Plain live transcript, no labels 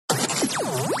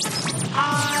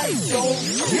I don't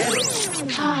get it.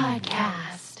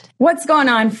 Podcast. What's going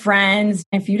on, friends?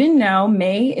 If you didn't know,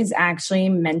 May is actually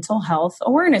Mental Health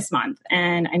Awareness Month.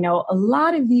 And I know a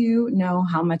lot of you know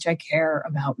how much I care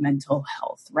about mental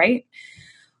health, right?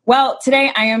 Well,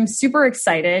 today I am super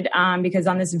excited because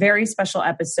on this very special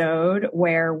episode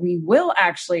where we will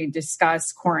actually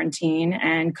discuss quarantine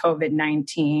and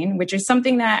COVID-19, which is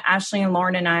something that Ashley and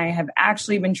Lauren and I have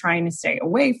actually been trying to stay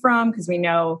away from because we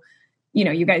know,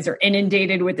 you guys are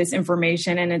inundated with this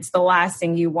information and it's the last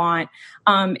thing you want.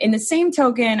 In the same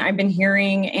token, I've been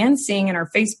hearing and seeing in our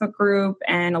Facebook group,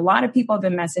 and a lot of people have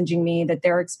been messaging me that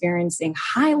they're experiencing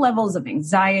high levels of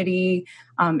anxiety,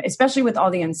 especially with all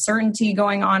the uncertainty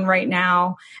going on right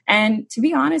now. And to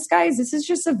be honest, guys, this is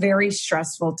just a very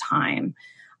stressful time.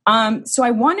 So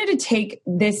I wanted to take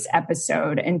this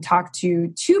episode and talk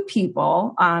to two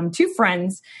people, two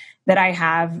friends that I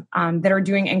have that are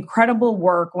doing incredible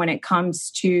work when it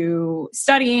comes to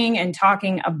studying and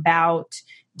talking about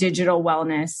digital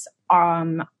wellness,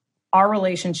 our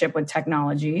relationship with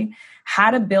technology,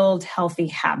 how to build healthy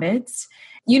habits.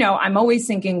 I'm always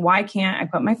thinking, why can't I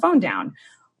put my phone down?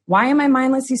 Why am I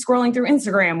mindlessly scrolling through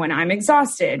Instagram when I'm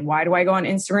exhausted? Why do I go on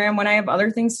Instagram when I have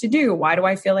other things to do? Why do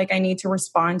I feel like I need to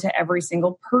respond to every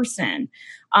single person?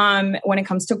 When it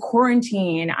comes to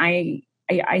quarantine, I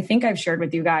think I've shared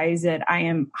with you guys that I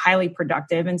am highly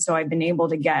productive. And so I've been able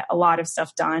to get a lot of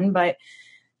stuff done. But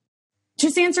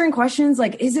just answering questions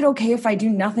like, is it okay if I do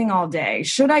nothing all day?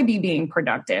 Should I be being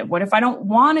productive? What if I don't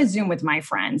want to Zoom with my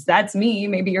friends? That's me.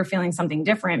 Maybe you're feeling something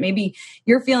different. Maybe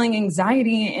you're feeling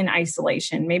anxiety and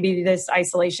isolation. Maybe this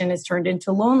isolation has turned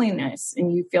into loneliness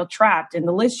and you feel trapped. And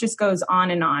the list just goes on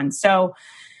and on. So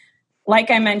like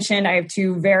I mentioned, I have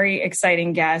two very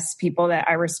exciting guests, people that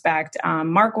I respect,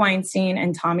 Mark Weinstein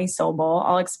and Tommy Sobel.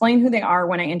 I'll explain who they are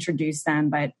when I introduce them.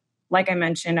 But like I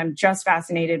mentioned, I'm just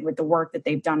fascinated with the work that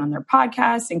they've done on their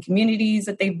podcasts and communities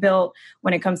that they've built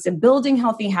when it comes to building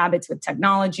healthy habits with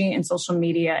technology and social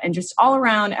media and just all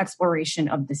around exploration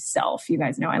of the self. You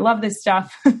guys know I love this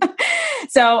stuff.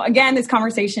 So again, this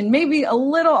conversation may be a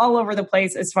little all over the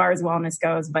place as far as wellness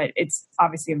goes, but it's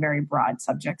obviously a very broad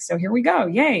subject. So here we go.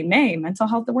 Yay, May, Mental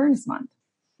Health Awareness Month.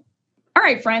 All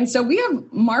right, friends. So we have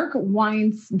Mark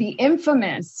Weinstein, the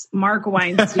infamous Mark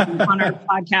Weinstein on our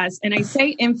podcast. And I say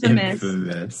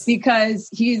infamous because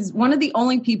he's one of the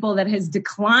only people that has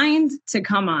declined to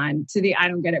come on to the I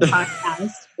Don't Get It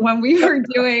podcast when we were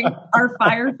doing our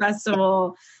Fire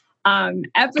Festival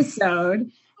episode.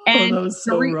 And that was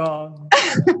so wrong.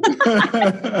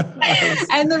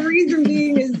 And the reason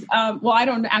being is, I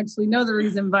don't actually know the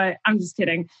reason, but I'm just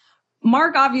kidding.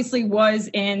 Mark obviously was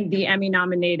in the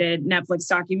Emmy-nominated Netflix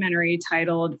documentary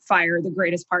titled Fire, the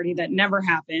Greatest Party That Never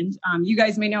Happened. You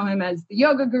guys may know him as the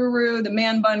yoga guru, the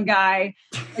man bun guy.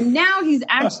 And now he's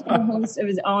actually the host of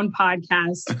his own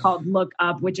podcast called Look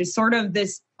Up, which is sort of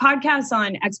this podcast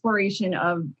on exploration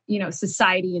of,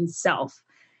 society and self.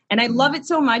 And I love it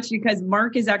so much because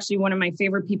Mark is actually one of my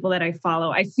favorite people that I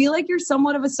follow. I feel like you're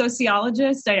somewhat of a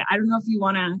sociologist. I don't know if you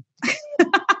want to.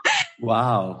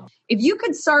 Wow. If you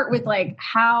could start with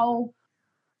how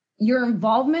your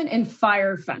involvement in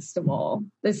Fire Festival,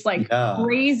 this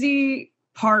crazy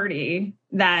party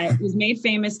that was made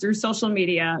famous through social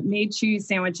media, made cheese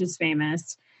sandwiches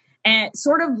famous, and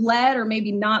sort of led or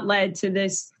maybe not led to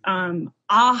this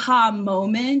aha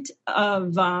moment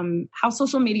of how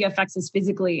social media affects us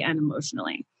physically and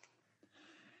emotionally.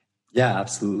 Yeah,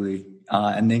 absolutely.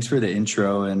 And thanks for the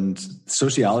intro. And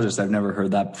sociologist, I've never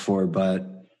heard that before, but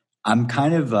I'm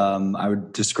kind of, I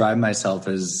would describe myself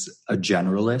as a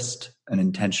generalist, an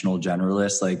intentional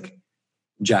generalist, like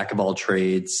jack of all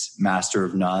trades, master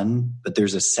of none. But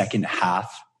there's a second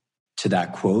half to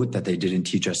that quote that they didn't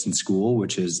teach us in school,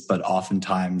 which is, but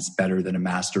oftentimes better than a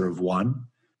master of one.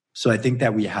 So I think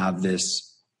that we have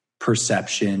this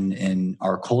perception in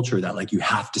our culture that you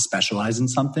have to specialize in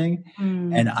something.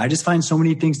 And I just find so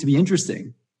many things to be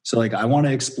interesting. So I want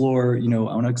to explore,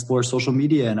 social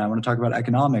media, and I want to talk about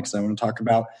economics. I want to talk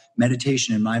about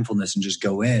meditation and mindfulness and just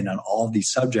go in on all of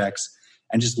these subjects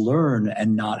and just learn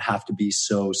and not have to be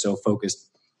so focused.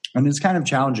 And it's kind of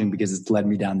challenging because it's led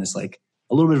me down this a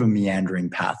little bit of a meandering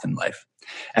path in life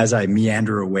as I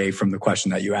meander away from the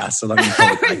question that you asked. So let me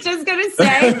I was just going to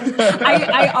say,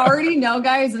 I already know,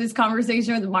 guys, this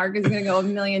conversation with Mark is going to go a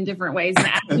million different ways. And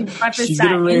I actually prefaced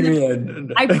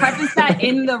I prefaced that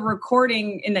in the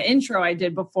recording, in the intro I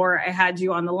did before I had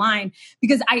you on the line,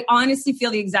 because I honestly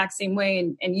feel the exact same way.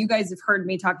 And you guys have heard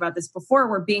me talk about this before,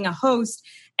 where being a host,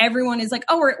 everyone is like,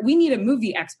 oh, we need a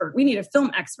movie expert. We need a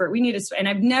film expert. And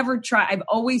I've never tried. I've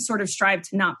always sort of strived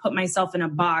to not put myself in a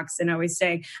box. And I always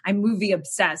say I'm movie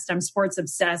multi-obsessed. I'm sports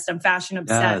obsessed. I'm fashion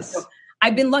obsessed. So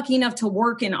I've been lucky enough to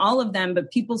work in all of them,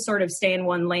 but people sort of stay in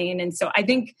one lane. And so I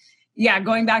think,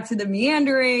 going back to the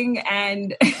meandering,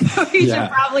 and we should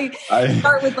probably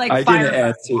start with like Fire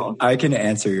Festival. I can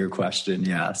answer your question.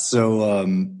 Yeah.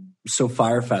 So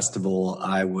Fire Festival,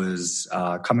 I was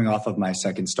coming off of my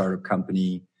second startup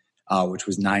company, which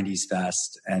was 90s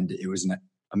Fest. And it was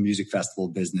a music festival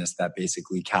business that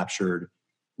basically captured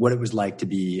what it was like to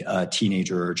be a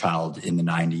teenager or a child in the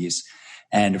 90s.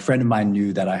 And a friend of mine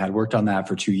knew that I had worked on that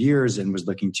for 2 years and was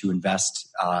looking to invest.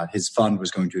 His fund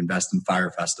was going to invest in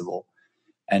Fire Festival.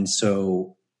 And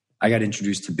so I got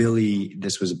introduced to Billy.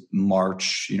 This was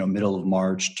March, middle of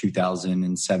March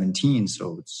 2017.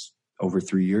 So it's over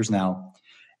 3 years now.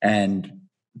 And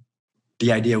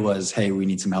the idea was, hey, we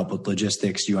need some help with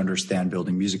logistics. You understand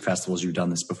building music festivals. You've done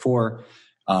this before.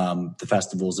 The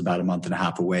festival is about a month and a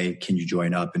half away. Can you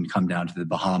join up and come down to the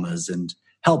Bahamas and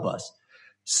help us?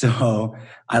 So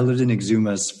I lived in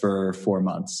Exumas for 4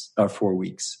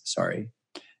 weeks.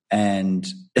 And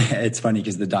it's funny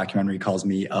because the documentary calls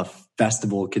me a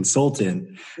festival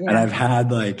consultant. Yeah. And I've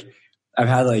had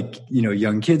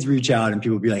young kids reach out and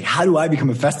people be like, how do I become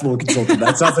a festival consultant?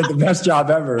 That sounds like the best job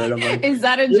ever. And I'm like, is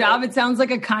that a job? It sounds like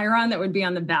a Chiron that would be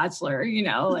on The Bachelor,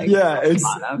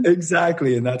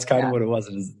 exactly. And that's kind of what it was.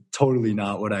 It is totally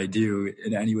not what I do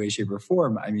in any way, shape, or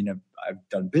form. I mean, I've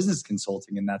done business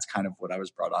consulting, and that's kind of what I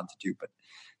was brought on to do. But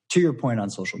to your point on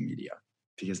social media,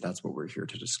 because that's what we're here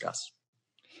to discuss.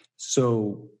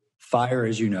 So Fire,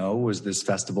 as you know, was this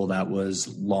festival that was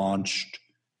launched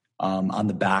on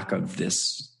the back of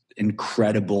this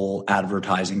incredible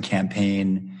advertising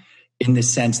campaign, in the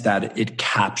sense that it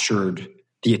captured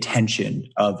the attention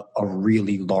of a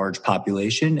really large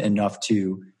population, enough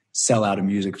to sell out a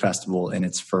music festival in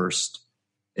its first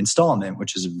installment,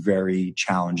 which is a very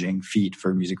challenging feat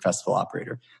for a music festival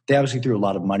operator. They obviously threw a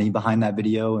lot of money behind that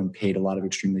video and paid a lot of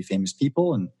extremely famous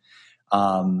people. And,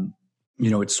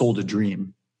 it sold a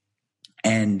dream,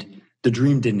 and the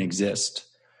dream didn't exist.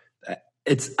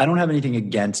 I don't have anything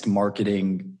against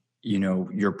marketing,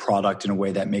 your product in a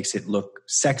way that makes it look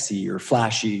sexy or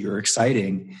flashy or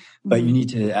exciting, but you need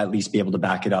to at least be able to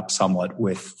back it up somewhat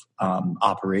with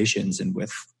operations and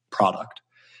with product.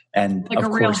 And like a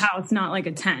real house, not like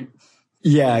a tent.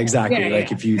 Yeah, exactly.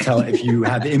 If you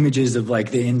have images of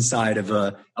like the inside of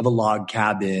a log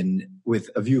cabin with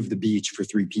a view of the beach for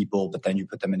 3 people, but then you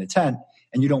put them in a tent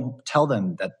and you don't tell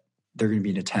them that they're going to be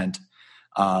in a tent,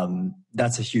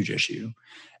 that's a huge issue.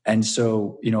 And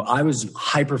so, I was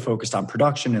hyper focused on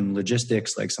production and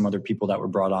logistics, like some other people that were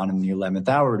brought on in the 11th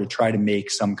hour, to try to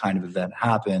make some kind of event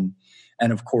happen.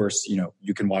 And of course,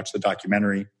 you can watch the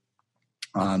documentary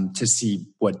to see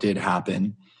what did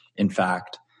happen, in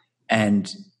fact.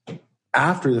 And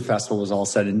after the festival was all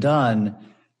said and done,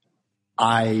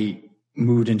 I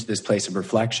moved into this place of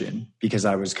reflection, because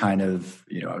I was kind of,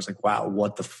 I was like, wow,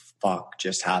 what the fuck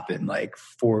just happened? Like,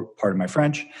 pardon my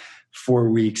French, 4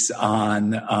 weeks on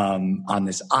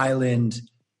this island,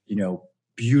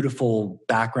 beautiful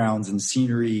backgrounds and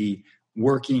scenery,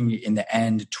 working in the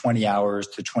end 20 hours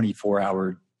to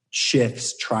 24-hour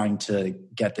shifts, trying to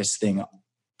get this thing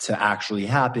to actually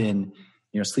happen,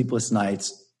 sleepless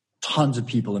nights, tons of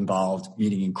people involved,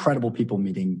 meeting incredible people,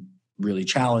 meeting really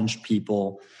challenged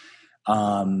people,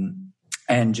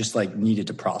 and just like needed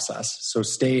to process. So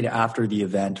stayed after the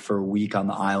event for a week on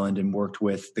the island and worked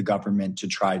with the government to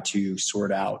try to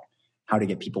sort out how to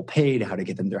get people paid, how to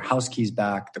get them their house keys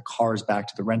back, the cars back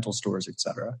to the rental stores,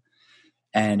 etc.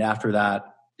 And after that,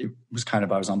 it was kind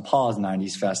of, I was on pause.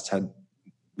 90s Fest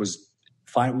we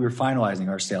were finalizing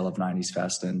our sale of 90s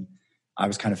Fest, and I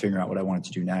was kind of figuring out what I wanted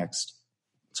to do next.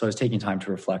 So I was taking time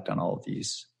to reflect on all of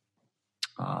these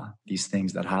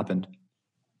things that happened.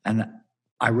 And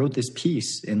I wrote this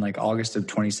piece in like August of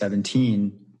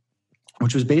 2017,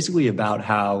 which was basically about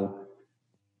how,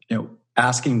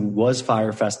 asking, was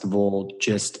Fire Festival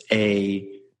just a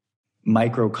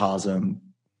microcosm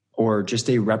or just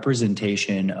a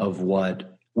representation of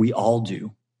what we all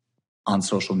do on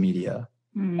social media?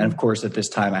 And of course, at this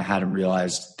time, I hadn't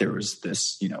realized there was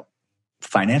this,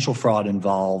 financial fraud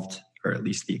involved, or at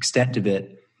least the extent of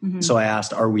it. Mm-hmm. So I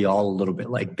asked, are we all a little bit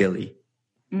like Billy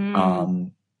in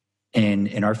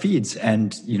our feeds?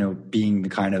 And, being the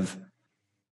kind of,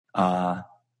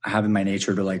 having my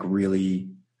nature to like really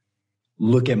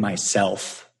look at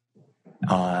myself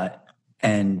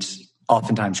and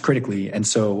oftentimes critically. And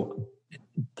so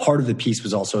part of the piece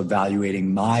was also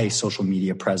evaluating my social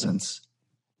media presence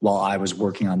while I was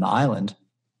working on the island,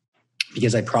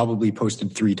 because I probably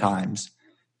posted 3 times.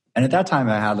 And at that time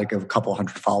I had like a couple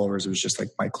hundred followers. It was just like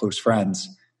my close friends.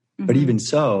 But even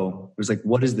so, it was like,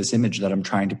 what is this image that I'm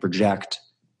trying to project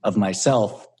of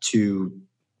myself to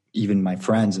even my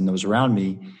friends and those around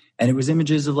me? And it was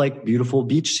images of like beautiful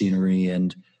beach scenery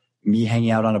and me hanging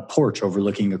out on a porch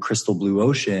overlooking a crystal blue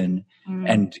ocean,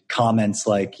 and comments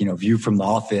like, you know, view from the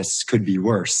office could be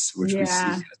worse, which we see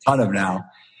a ton of now.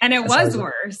 And it was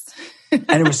worse. And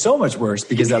it was so much worse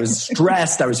because I was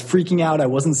stressed. I was freaking out. I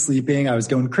wasn't sleeping. I was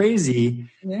going crazy.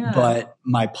 Yeah. But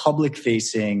my public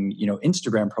facing, you know,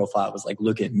 Instagram profile was like,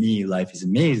 look at me. Life is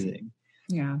amazing.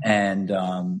 Yeah.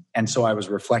 And so I was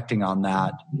reflecting on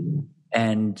that.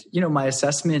 And, you know, my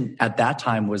assessment at that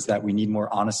time was that we need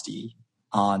more honesty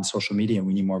on social media, and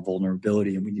we need more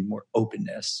vulnerability, and we need more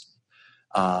openness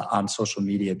on social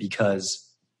media,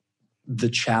 because the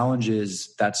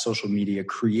challenges that social media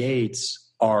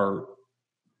creates are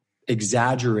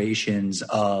exaggerations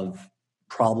of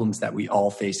problems that we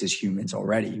all face as humans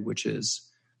already, which is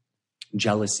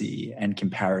jealousy and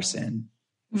comparison.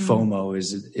 FOMO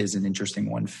is an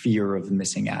interesting one, fear of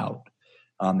missing out,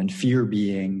 and fear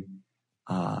being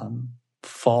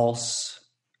false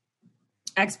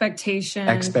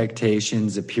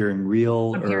expectations appearing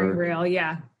real,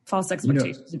 false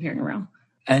expectations appearing real.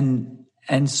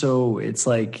 And so it's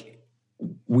like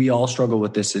we all struggle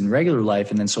with this in regular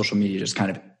life, and then social media just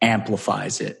kind of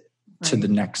amplifies it to the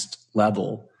next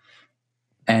level.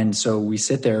 And so we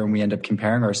sit there and we end up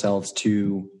comparing ourselves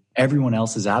to everyone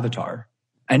else's avatar.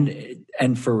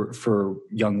 And for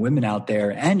young women out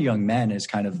there and young men, as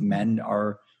kind of men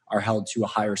are held to a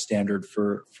higher standard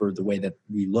for the way that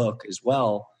we look as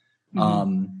well.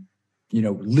 You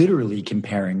know, literally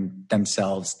comparing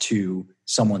themselves to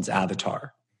someone's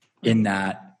avatar, in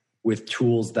that with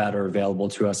tools that are available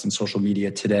to us in social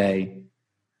media today,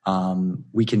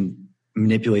 we can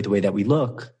manipulate the way that we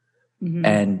look.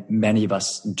 And many of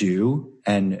us do.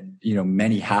 And, you know,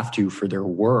 many have to for their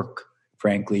work,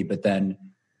 frankly. But then,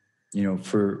 you know,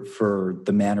 for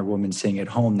the man or woman sitting at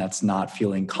home that's not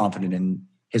feeling confident in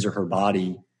his or her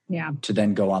body, to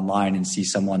then go online and see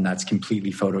someone that's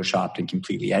completely photoshopped and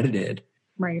completely edited,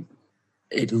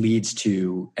 it leads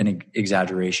to an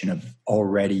exaggeration of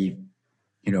already,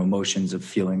 you know, emotions of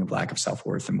feeling of lack of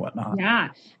self-worth and whatnot.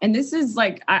 Yeah. And this is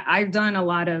like, I've done a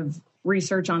lot of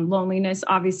research on loneliness,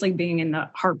 obviously being in the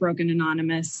Heartbroken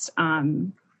Anonymous,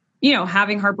 you know,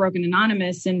 having Heartbroken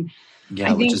Anonymous. And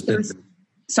I think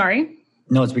sorry?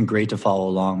 No, it's been great to follow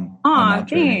along. Oh,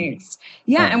 thanks.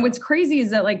 Yeah. And what's crazy is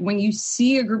that, like, when you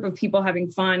see a group of people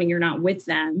having fun and you're not with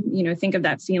them, you know, think of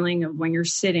that feeling of when you're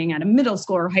sitting at a middle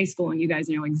school or high school, and you guys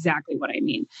know exactly what I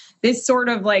mean. This sort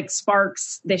of like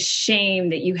sparks this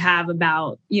shame that you have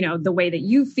about, you know, the way that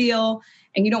you feel,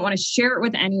 and you don't want to share it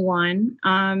with anyone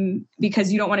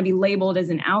because you don't want to be labeled as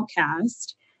an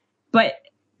outcast. But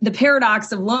the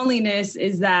paradox of loneliness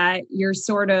is that you're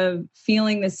sort of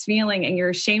feeling this feeling and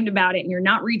you're ashamed about it, and you're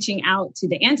not reaching out to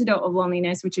the antidote of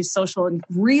loneliness, which is social and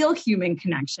real human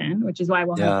connection, which is why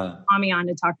we'll have Tommy on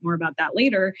to talk more about that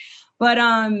later. But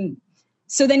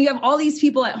so then you have all these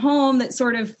people at home that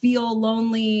sort of feel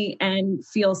lonely and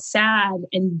feel sad,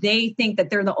 and they think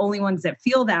that they're the only ones that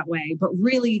feel that way. But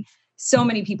really, so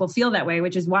many people feel that way,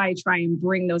 which is why I try and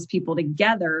bring those people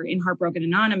together in Heartbroken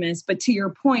Anonymous. But to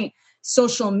your point,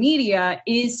 social media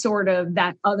is sort of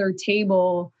that other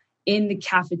table in the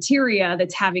cafeteria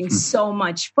that's having so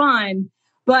much fun.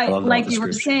 But like you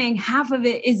were saying, half of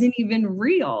it isn't even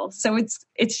real. So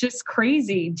it's just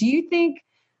crazy. Do you think,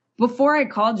 before I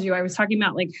called you, I was talking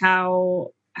about like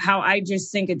how I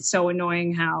just think it's so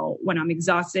annoying how when I'm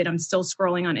exhausted, I'm still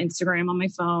scrolling on Instagram on my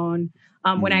phone.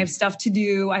 When I have stuff to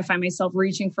do, I find myself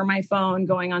reaching for my phone,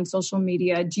 going on social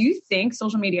media. Do you think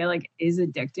social media like is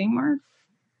addicting, Mark?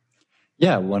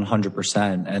 Yeah,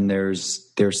 100%. And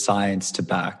there's science to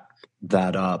back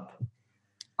that up.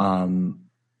 You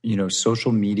know,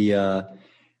 social media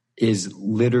is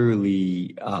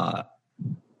literally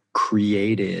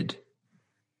created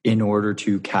in order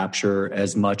to capture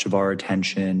as much of our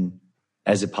attention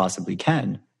as it possibly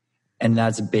can. And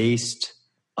that's based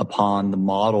upon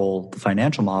the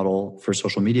financial model for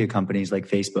social media companies like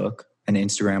Facebook and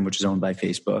Instagram, which is owned by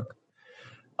Facebook,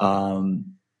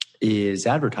 is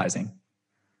advertising.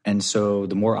 And so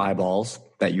the more eyeballs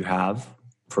that you have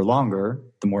for longer,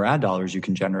 the more ad dollars you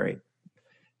can generate.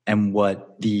 And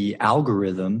what the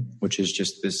algorithm, which is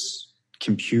just this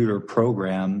computer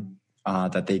program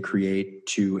that they create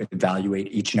to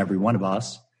evaluate each and every one of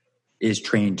us, is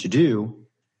trained to do,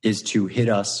 is to hit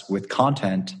us with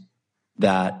content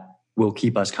that will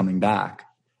keep us coming back.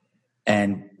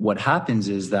 And what happens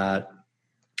is that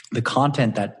the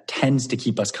content that tends to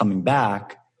keep us coming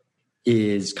back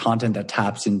is content that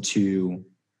taps into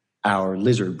our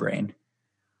lizard brain,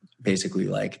 basically,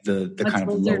 like the What's kind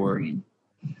of lizard lower, brain?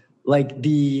 like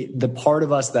the part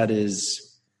of us that is,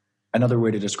 another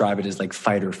way to describe it is like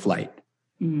fight or flight.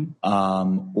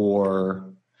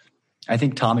 Or I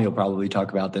think Tommy will probably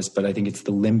talk about this, but I think it's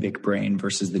the limbic brain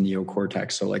versus the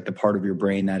neocortex. So like the part of your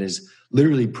brain that is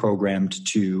literally programmed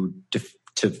to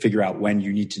figure out when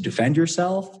you need to defend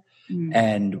yourself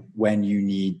and when you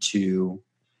need to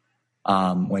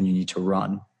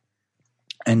run.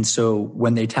 And so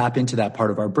when they tap into that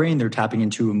part of our brain, they're tapping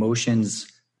into emotions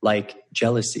like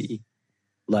jealousy,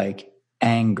 like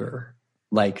anger,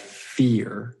 like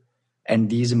fear.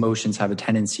 And these emotions have a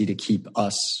tendency to keep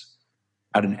us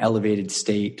at an elevated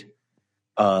state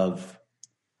of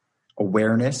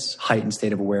awareness, heightened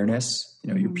state of awareness.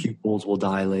 You know, your pupils will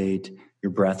dilate,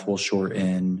 your breath will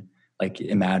shorten. Like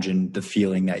imagine the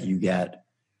feeling that you get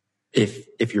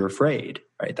if you're afraid,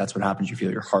 right? That's what happens. You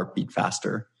feel your heart beat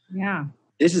faster. Yeah.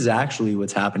 This is actually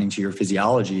what's happening to your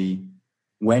physiology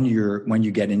when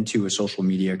you get into a social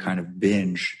media kind of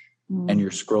binge and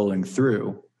you're scrolling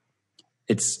through.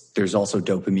 There's also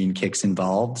dopamine kicks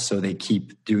involved. So they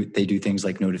do things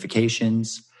like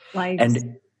notifications,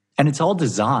 and it's all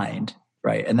designed,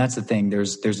 right? And that's the thing.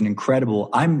 There's an incredible,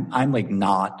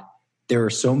 there are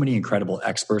so many incredible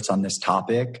experts on this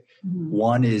topic.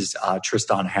 One is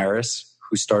Tristan Harris,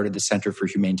 who started the Center for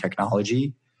Humane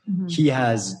Technology.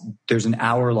 There's an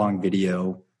hour-long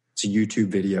video. It's a YouTube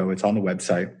video. It's on the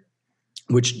website,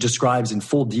 which describes in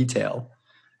full detail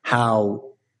how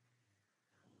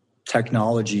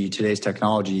today's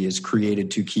technology is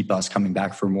created to keep us coming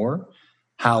back for more.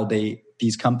 How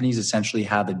these companies essentially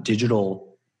have a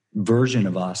digital version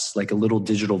of us, like a little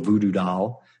digital voodoo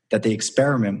doll that they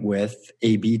experiment with.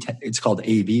 It's called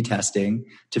A/B testing,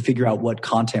 to figure out what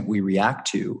content we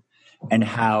react to, and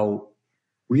how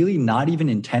really not even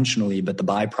intentionally, but the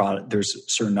byproduct, there's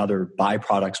certain other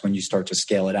byproducts when you start to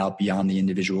scale it out beyond the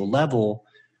individual level,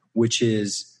 which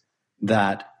is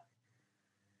that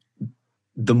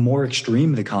the more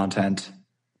extreme the content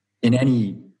in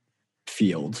any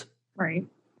field, right,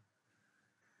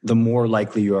 the more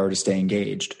likely you are to stay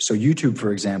engaged. So YouTube,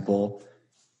 for example,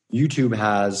 YouTube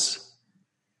has,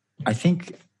 I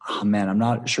think, I'm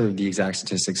not sure of the exact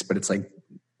statistics, but it's like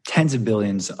tens of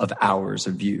billions of hours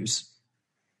of views,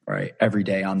 right, every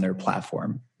day on their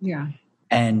platform. Yeah.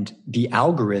 And the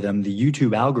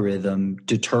YouTube algorithm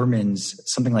determines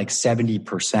something like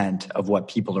 70% of what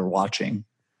people are watching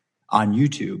on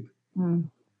YouTube.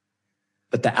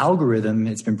 But the algorithm,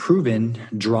 it's been proven,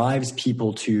 drives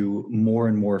people to more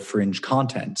and more fringe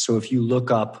content. So if you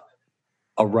look up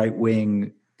a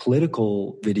right-wing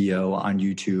political video on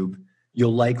YouTube,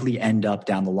 you'll likely end up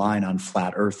down the line on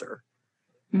flat earther.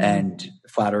 And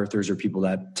flat earthers are people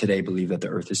that today believe that the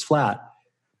earth is flat.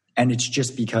 And it's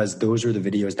just because those are the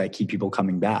videos that keep people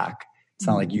coming back. It's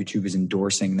not like YouTube is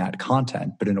endorsing that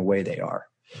content, but in a way they are.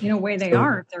 In a way they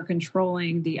are, if they're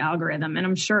controlling the algorithm. And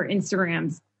I'm sure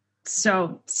Instagram's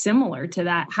so similar to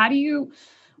that.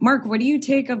 Mark, what do you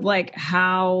take of like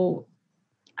how,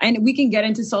 and we can get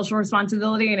into social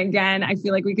responsibility. And again, I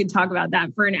feel like we could talk about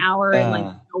that for an hour and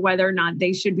like whether or not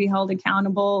they should be held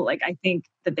accountable. Like I think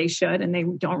that they should, and they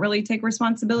don't really take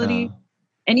responsibility.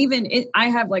 And even I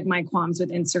have like my qualms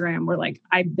with Instagram where like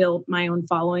I built my own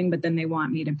following, but then they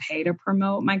want me to pay to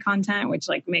promote my content, which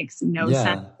like makes no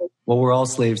sense. Well, we're all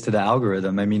slaves to the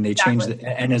algorithm. I mean, they changed it.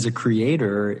 And as a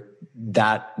creator,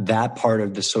 that part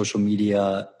of the social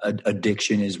media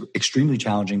addiction is extremely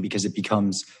challenging because it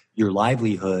becomes your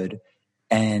livelihood.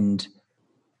 And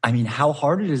I mean, how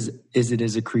hard is it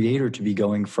as a creator to be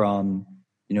going from,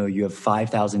 you have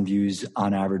 5,000 views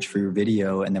on average for your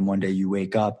video, and then one day you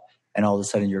wake up and all of a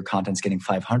sudden your content's getting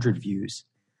 500 views.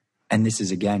 And this is,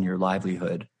 again, your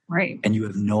livelihood. Right. And you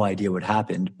have no idea what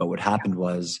happened. But what happened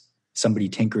was somebody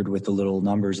tinkered with the little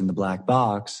numbers in the black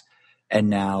box, and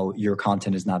now your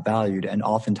content is not valued. And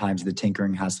oftentimes the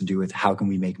tinkering has to do with how can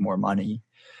we make more money?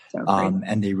 So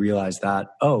and they realize that,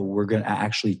 we're going to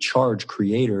actually charge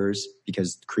creators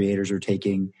because creators are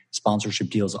taking sponsorship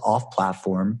deals off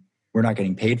platform. We're not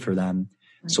getting paid for them.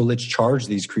 Right. So let's charge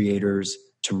these creators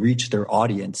to reach their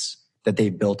audience that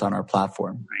they've built on our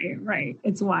platform. Right.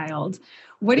 It's wild.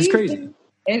 It's crazy. Think?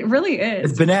 It really is.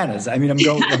 It's bananas. I mean, I'm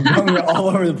going all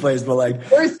over the place, but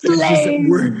like we're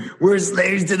slaves. We're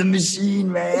slaves to the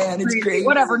machine, man. It's crazy.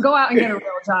 Whatever. Go out and get a real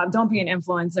job. Don't be an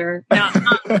influencer.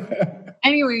 No.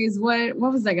 Anyways, what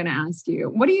was I going to ask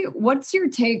you? What's your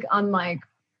take on like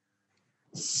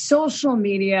social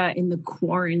media in the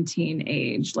quarantine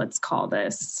age? Let's call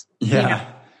this.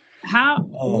 Yeah.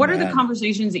 What are the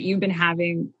conversations that you've been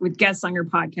having with guests on your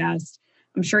podcast?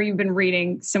 I'm sure you've been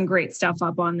reading some great stuff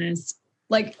up on this.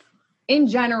 Like, in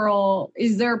general,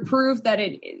 is there proof that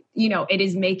it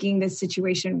is making this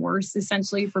situation worse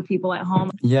essentially for people at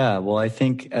home? Yeah, well, I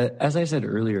think, as I said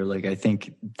earlier, like, I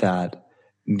think that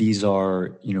these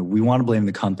are, we want to blame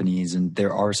the companies, and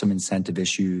there are some incentive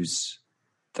issues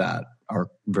that are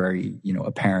very,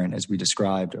 apparent, as we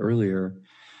described earlier.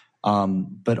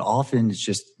 But often it's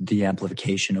just the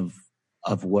amplification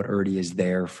of what already is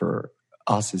there for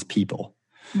us as people.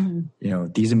 Mm-hmm.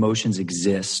 These emotions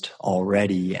exist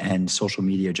already, and social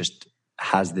media just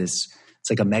has this,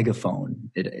 it's like a megaphone.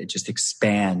 It just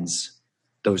expands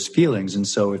those feelings. And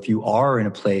so if you are in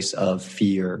a place of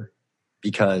fear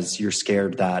because you're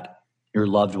scared that your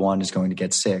loved one is going to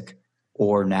get sick,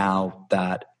 or now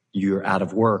that you're out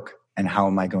of work, and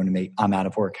I'm out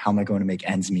of work, how am I going to make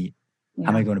ends meet? Yeah.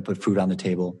 How am I going to put food on the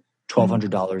table?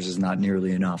 $1,200 is not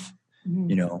nearly enough,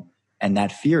 and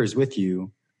that fear is with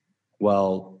you.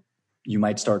 Well, you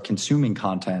might start consuming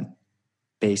content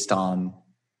based on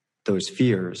those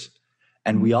fears.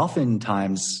 And we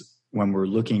oftentimes, when we're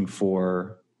looking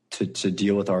to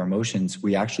deal with our emotions,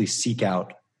 we actually seek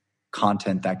out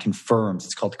content that confirms.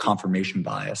 It's called confirmation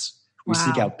bias. We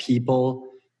seek out people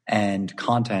and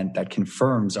content that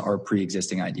confirms our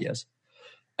pre-existing ideas.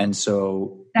 And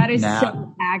so that is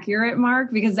so accurate,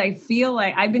 Mark, because I feel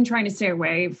like I've been trying to stay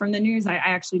away from the news. I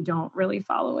actually don't really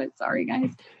follow it. Sorry, guys.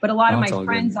 But a lot of my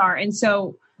friends are. And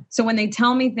so when they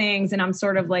tell me things and I'm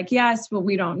sort of like, yes, but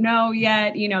we don't know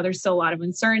yet, there's still a lot of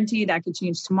uncertainty that could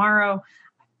change tomorrow.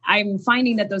 I'm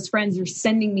finding that those friends are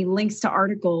sending me links to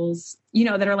articles,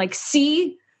 that are like,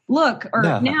 see, look, or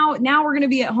now we're going to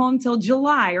be at home till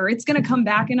July, or it's going to come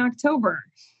back in October.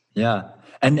 Yeah.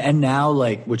 And now,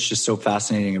 like, what's just so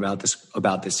fascinating about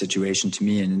this situation to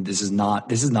me, and this is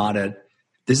not at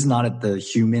the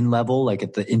human level, like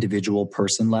at the individual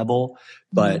person level,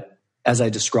 but as I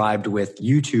described with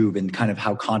YouTube and kind of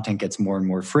how content gets more and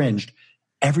more fringed,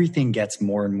 everything gets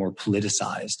more and more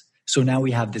politicized. So now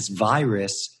we have this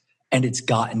virus, and it's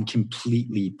gotten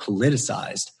completely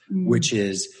politicized, which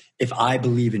is, if I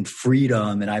believe in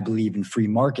freedom and I believe in free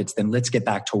markets, then let's get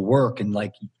back to work. And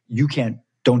like,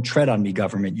 don't tread on me,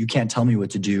 government. You can't tell me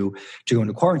what to do to go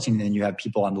into quarantine. And then you have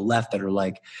people on the left that are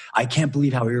like, I can't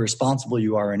believe how irresponsible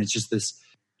you are. And it's just this,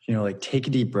 like, take a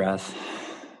deep breath.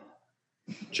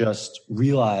 Just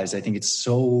realize, I think it's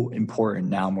so important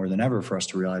now more than ever for us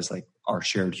to realize, like, our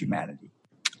shared humanity.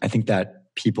 I think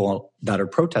that people that are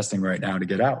protesting right now to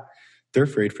get out, they're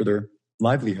afraid for their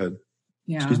livelihood.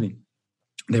 Yeah. Excuse me.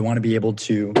 They want to be able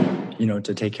to,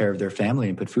 to take care of their family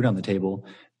and put food on the table,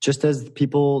 just as the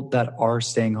people that are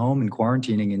staying home and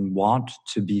quarantining and want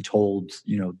to be told,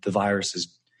 the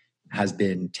virus has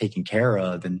been taken care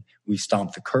of and we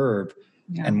stomped the curb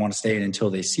and want to stay in until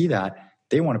they see that.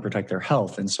 They want to protect their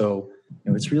health. And so,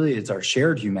 it's our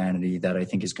shared humanity that I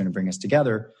think is going to bring us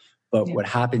together. But what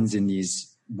happens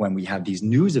when we have these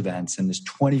news events and this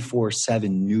 24/7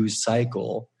 news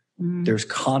cycle, there's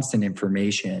constant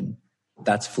information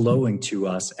that's flowing to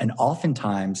us. And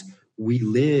oftentimes we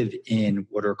live in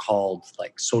what are called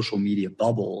like social media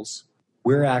bubbles.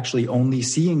 We're actually only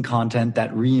seeing content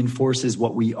that reinforces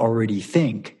what we already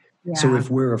think. Yeah. So if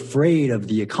we're afraid of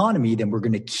the economy, then we're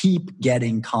going to keep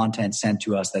getting content sent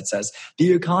to us that says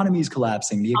the economy is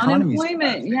collapsing. The economy is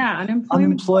collapsing.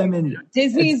 Unemployment.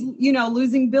 Disney's,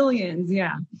 losing billions.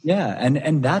 Yeah. Yeah.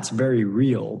 And that's very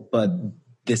real. But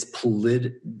this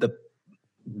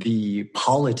the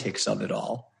politics of it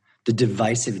all, the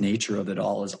divisive nature of it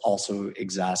all is also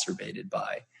exacerbated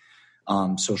by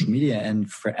social media. And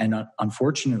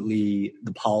unfortunately,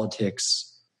 the politics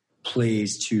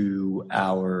plays to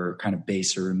our kind of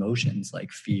baser emotions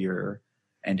like fear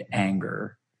and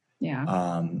anger.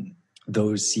 Yeah.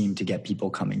 Those seem to get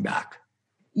people coming back.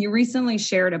 You recently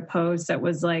shared a post that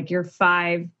was like your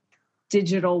 5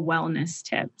 digital wellness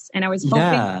tips. And I was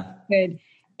hoping you could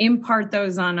impart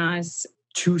those on us.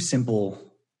 2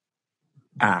 simple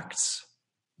acts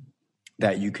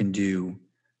that you can do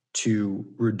to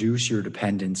reduce your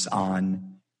dependence on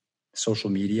social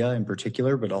media in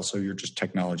particular, but also your just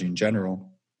technology in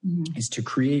general, is to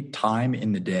create time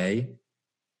in the day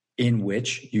in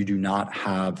which you do not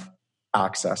have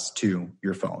access to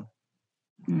your phone.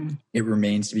 It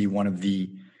remains to be one of the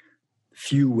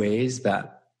few ways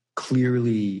that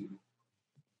clearly,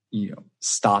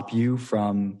 stop you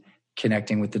from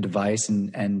connecting with the device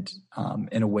and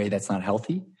in a way that's not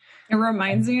healthy. It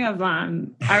reminds me of,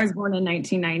 I was born in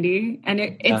 1990, and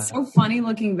it's so funny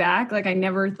looking back. Like, I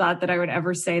never thought that I would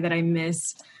ever say that I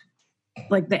missed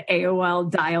like the AOL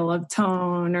dial-up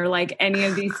tone or like any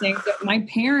of these things. But my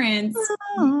parents,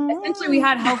 essentially we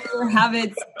had healthier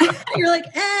habits. You're like,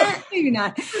 maybe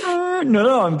not.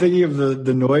 No, I'm thinking of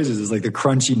the noises. It's like the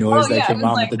crunchy noise that came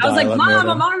out with the dial-up. I was like, Mom, modem.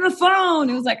 I'm on the phone.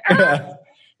 It was like,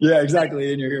 yeah,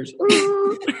 exactly, in your ears.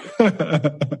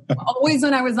 Always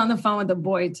when I was on the phone with a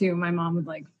boy too, my mom would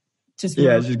like just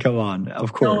she'd come on,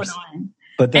 of course.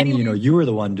 But then anyway, you were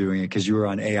the one doing it because you were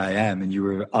on AIM and you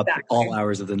were up all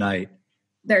hours of the night.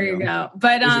 There you go.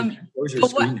 But what was your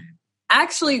screen name?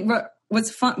 Actually, what's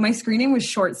fun? My screen name was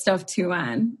Short Stuff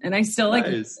 2N, and I still like.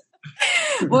 Nice.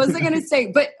 What was I going to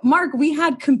say? But Mark, we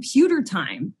had computer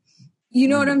time. You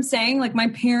know what I'm saying? Like my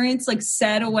parents like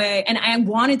set away, and I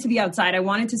wanted to be outside. I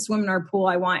wanted to swim in our pool.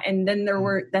 And then there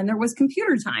was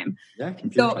computer time. Yeah.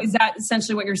 Computer time. Is that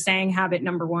essentially what you're saying? Habit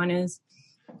number one is?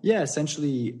 Yeah,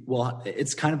 essentially. Well,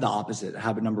 it's kind of the opposite.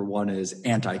 Habit number one is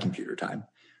anti-computer time.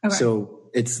 Okay. So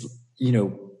it's,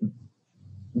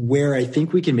 where I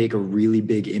think we can make a really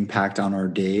big impact on our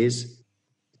days.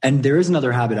 And there is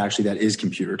another habit actually that is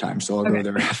computer time. So I'll go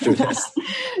there after this.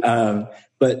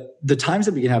 But the times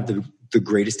that we can have the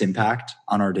greatest impact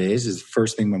on our days is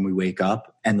first thing when we wake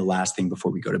up and the last thing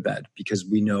before we go to bed, because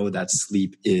we know that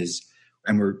sleep is,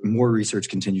 and more research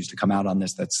continues to come out on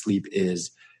this, that sleep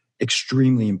is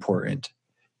extremely important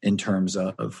in terms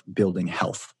of building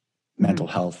health, mental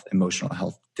health, emotional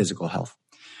health, physical health,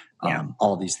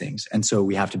 all these things. And so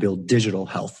we have to build digital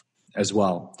health as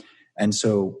well. And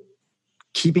so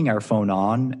keeping our phone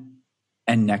on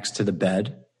and next to the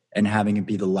bed and having it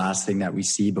be the last thing that we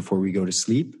see before we go to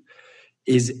sleep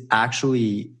is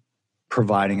actually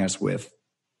providing us with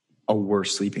a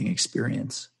worse sleeping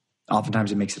experience.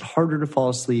 Oftentimes it makes it harder to fall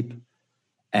asleep.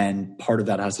 And part of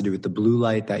that has to do with the blue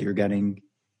light that you're getting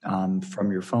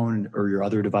from your phone or your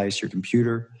other device, your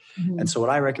computer. Mm-hmm. And so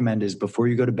what I recommend is before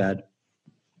you go to bed,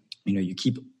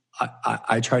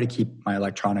 I try to keep my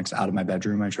electronics out of my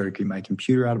bedroom. I try to keep my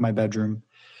computer out of my bedroom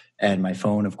and my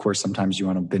phone. Of course, sometimes you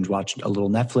want to binge watch a little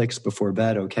Netflix before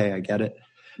bed. Okay, I get it.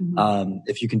 Mm-hmm.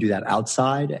 If you can do that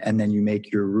outside, and then you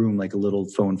make your room like a little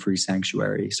phone-free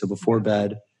sanctuary. So before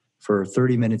bed, for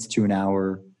 30 minutes to an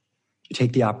hour, you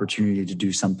take the opportunity to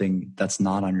do something that's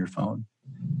not on your phone.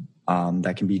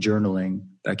 That can be journaling.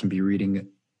 That can be reading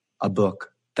a book.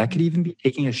 That could even be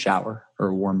taking a shower or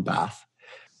a warm bath.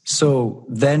 So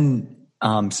then,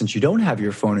 since you don't have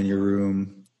your phone in your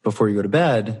room before you go to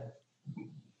bed,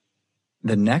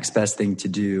 the next best thing to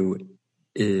do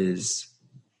is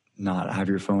not have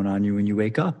your phone on you when you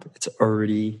wake up. It's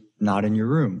already not in your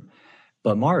room.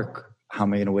 But Mark, how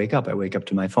am I going to wake up? I wake up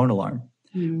to my phone alarm.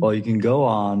 Mm. Well, you can go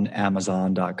on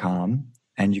Amazon.com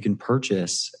and you can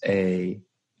purchase a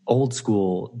old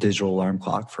school digital alarm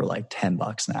clock for like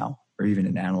 $10 now, or even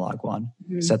an analog one.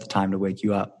 Mm. Set the time to wake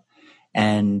you up.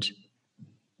 And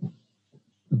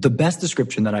the best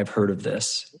description that I've heard of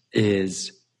this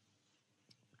is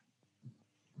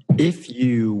if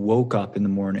you woke up in the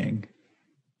morning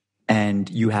and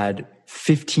you had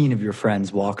 15 of your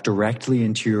friends walk directly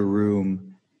into your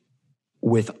room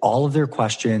with all of their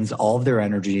questions, all of their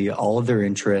energy, all of their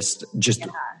interest, just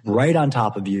right on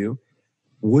top of you,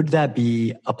 would that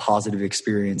be a positive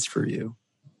experience for you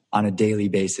on a daily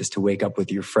basis to wake up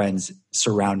with your friends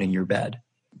surrounding your bed?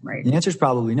 Right. The answer is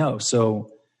probably no. So,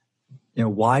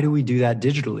 why do we do that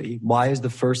digitally? Why is the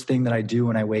first thing that I do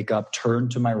when I wake up, turn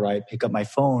to my right, pick up my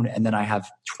phone, and then I have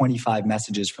 25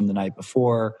 messages from the night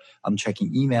before, I'm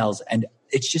checking emails, and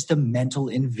it's just a mental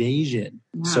invasion.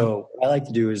 Wow. So what I like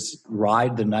to do is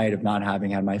ride the night of not having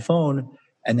had my phone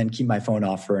and then keep my phone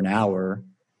off for an hour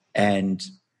and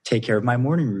take care of my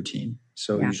morning routine.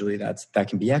 So usually that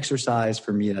can be exercise.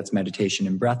 For me, that's meditation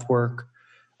and breath work.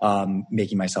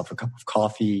 Making myself a cup of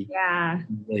coffee. Yeah.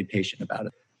 I'm really patient about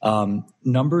it.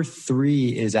 Number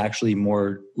 3 is actually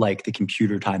more like the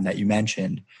computer time that you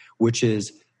mentioned, which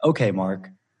is, okay,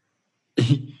 Mark,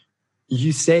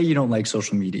 you say you don't like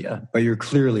social media, but you're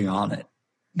clearly on it.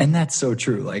 And that's so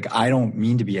true. Like, I don't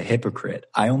mean to be a hypocrite.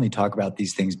 I only talk about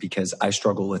these things because I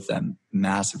struggle with them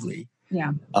massively.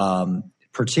 Yeah.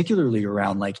 Particularly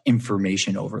around like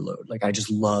information overload. Like, I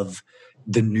just love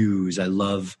the news. I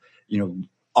love,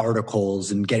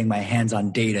 articles and getting my hands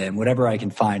on data and whatever I can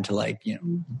find to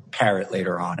parrot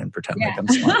later on and pretend like I'm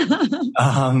smart.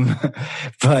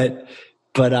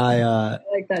 But I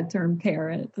like that term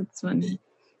parrot. That's funny.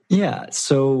 Yeah.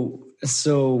 So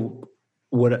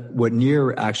what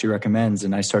Nir actually recommends,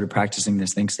 and I started practicing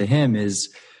this thanks to him,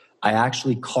 is I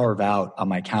actually carve out on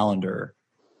my calendar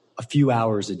a few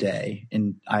hours a day.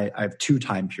 And I have 2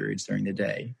 time periods during the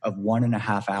day of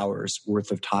 1.5 hours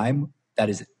worth of time that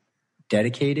is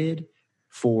dedicated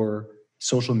for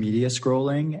social media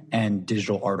scrolling and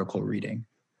digital article reading.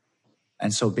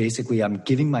 And so basically I'm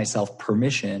giving myself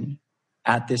permission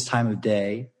at this time of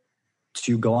day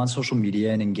to go on social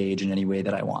media and engage in any way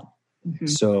that I want. Mm-hmm.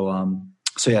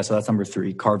 So that's number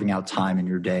 3, carving out time in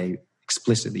your day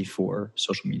explicitly for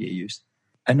social media use.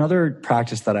 Another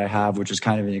practice that I have, which is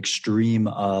kind of an extreme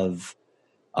of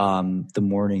the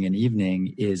morning and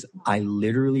evening, is I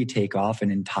literally take off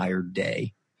an entire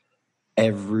day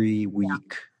every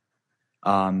week.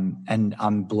 And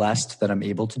I'm blessed that I'm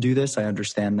able to do this. I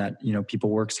understand that, people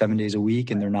work 7 days a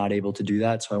week and they're not able to do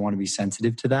that. So I want to be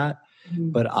sensitive to that.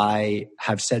 Mm-hmm. But I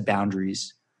have set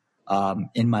boundaries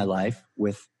in my life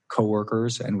with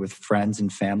coworkers and with friends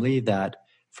and family that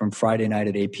from Friday night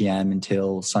at 8 p.m.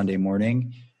 until Sunday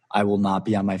morning, I will not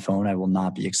be on my phone. I will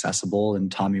not be accessible. And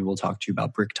Tommy will talk to you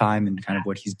about Brick Time and kind of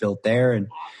what he's built there. And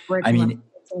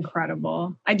it's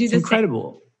incredible. I do this.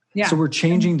 Incredible. Yeah. So we're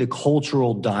changing the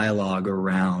cultural dialogue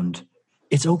around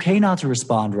it's okay not to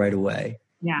respond right away.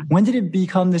 Yeah. When did it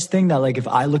become this thing that like if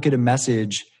I look at a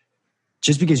message,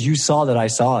 just because you saw that I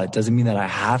saw it doesn't mean that I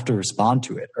have to respond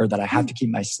to it or that I have to keep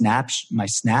my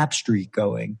snap streak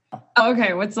going.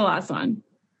 Okay, what's the last one?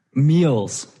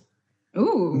 Meals.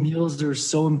 Ooh. Meals are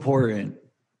so important.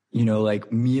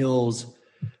 Like meals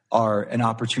are an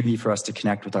opportunity for us to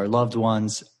connect with our loved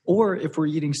ones, or if we're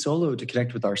eating solo, to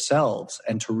connect with ourselves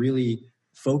and to really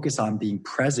focus on being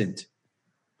present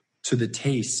to the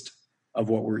taste of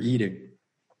what we're eating,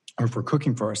 or if we're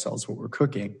cooking for ourselves, what we're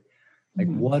cooking. Like,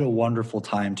 what a wonderful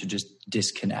time to just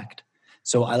disconnect.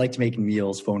 So I like to make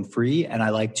meals phone free, and I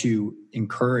like to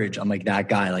encourage. I'm like that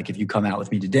guy. Like if you come out with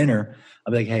me to dinner,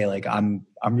 I'll be like, hey, like I'm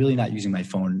really not using my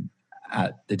phone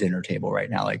at the dinner table right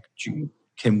now. Like,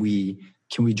 can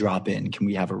we drop in? Can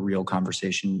we have a real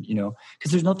conversation?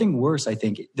 Because there's nothing worse. I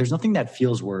think there's nothing that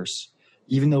feels worse.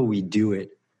 Even though we do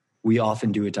it, we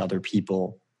often do it to other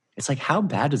people. It's like, how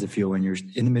bad does it feel when you're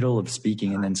in the middle of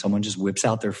speaking and then someone just whips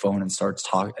out their phone and starts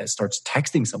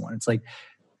texting someone? It's like,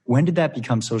 when did that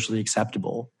become socially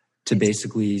acceptable to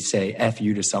basically say F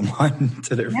you to someone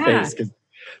to their face?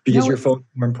 Because your phone's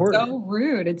more important. So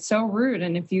rude. It's so rude.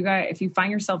 And if you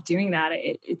find yourself doing that,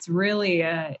 it's really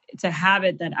it's a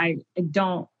habit that I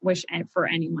don't wish for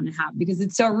anyone to have, because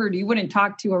it's so rude. You wouldn't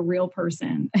talk to a real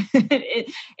person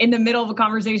in the middle of a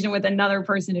conversation with another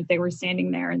person if they were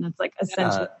standing there. And that's like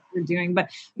essentially what you're doing. But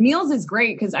meals is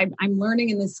great because I'm learning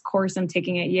in this course I'm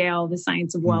taking at Yale, the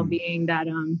science of well-being, that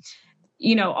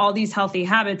all these healthy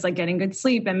habits like getting good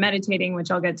sleep and meditating,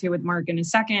 which I'll get to with Mark in a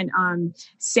second.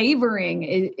 Savoring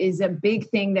is a big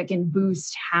thing that can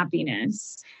boost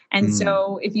happiness. And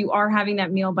so if you are having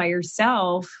that meal by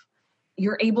yourself,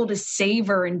 you're able to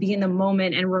savor and be in the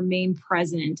moment and remain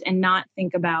present and not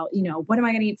think about, what am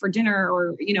I going to eat for dinner,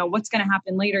 or, what's going to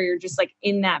happen later. You're just like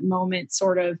in that moment,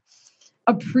 sort of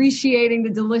appreciating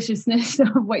the deliciousness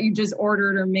of what you just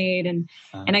ordered or made. And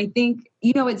I think,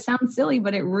 it sounds silly,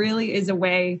 but it really is a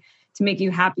way to make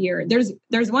you happier.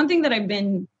 There's one thing that I've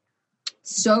been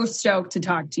so stoked to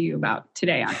talk to you about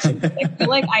today, actually. I feel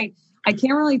like I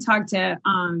can't really talk to,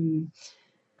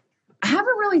 I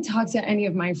haven't really talked to any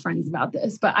of my friends about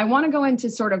this, but I want to go into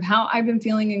sort of how I've been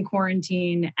feeling in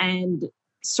quarantine and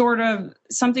sort of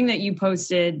something that you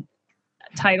posted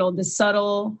titled The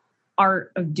Subtle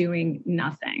Art of Doing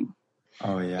Nothing.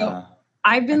 Oh yeah. So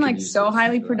I've been so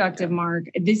highly productive, Mark.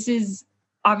 This is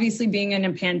obviously, being in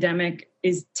a pandemic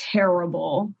is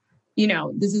terrible.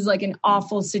 This is like an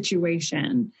awful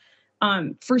situation.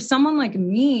 For someone like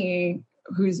me,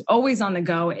 who's always on the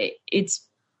go,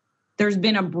 there's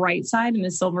been a bright side and a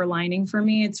silver lining for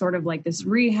me. It's sort of like this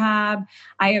rehab.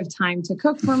 I have time to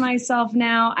cook for myself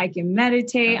now. I can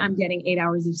meditate. I'm getting 8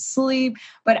 hours of sleep.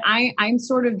 But I'm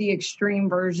sort of the extreme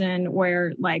version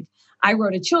where like I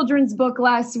wrote a children's book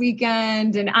last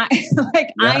weekend, and I'm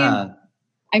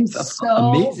That's so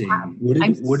amazing.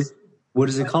 What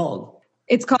is it called?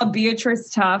 It's called Beatrice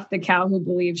Tuff, the Cow Who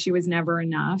Believed She Was Never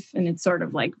Enough. And it's sort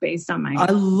of like based on my...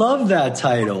 I love that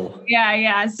title.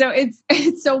 Yeah. So it's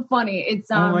so funny. It's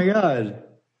oh my God.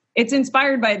 It's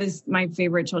inspired by my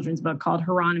favorite children's book called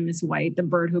Hieronymus White, The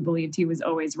Bird Who Believed He Was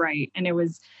Always Right. And it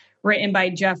was written by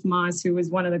Jeff Moss, who was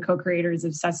one of the co-creators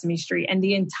of Sesame Street. And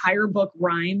the entire book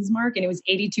rhymes, Mark, and it was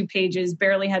 82 pages,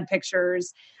 barely had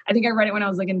pictures. I think I read it when I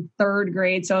was like in 3rd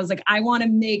grade. So I was like, I want to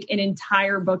make an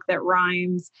entire book that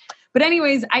rhymes. But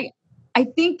anyways, I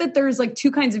think that there's like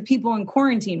 2 kinds of people in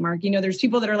quarantine, Mark. There's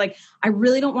people that are like, I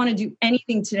really don't want to do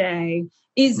anything today.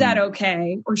 Is that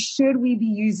okay? Or should we be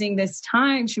using this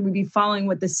time? Should we be following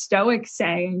what the Stoics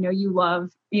say? I know you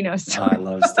love, I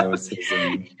love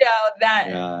Stoicism.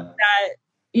 that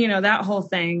that whole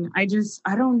thing. I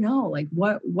don't know. Like,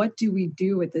 what do we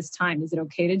do at this time? Is it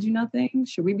okay to do nothing?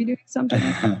 Should we be doing something?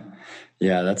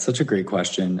 Yeah, that's such a great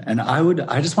question. And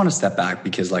I just want to step back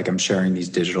because like I'm sharing these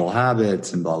digital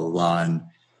habits and blah, blah, blah. And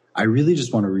I really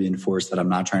just want to reinforce that I'm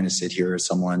not trying to sit here as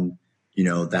someone,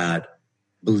 that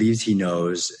believes he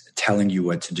knows, telling you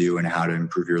what to do and how to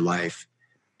improve your life.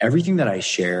 Everything that I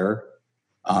share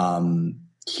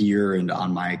here and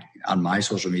on my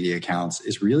social media accounts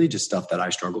is really just stuff that I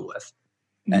struggle with.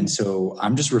 Mm-hmm. And so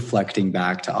I'm just reflecting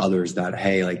back to others that,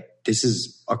 hey, like this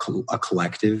is a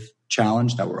collective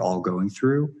challenge that we're all going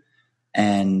through.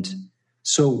 And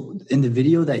so in the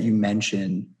video that you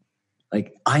mentioned,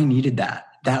 like I needed that.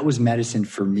 That was medicine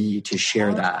for me to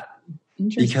share that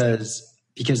because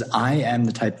I am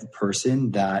the type of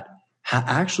person that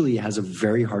actually has a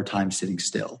very hard time sitting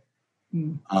still.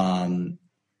 Mm.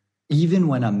 Even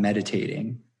when I'm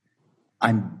meditating,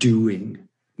 I'm doing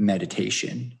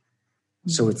meditation.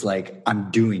 Mm. So it's like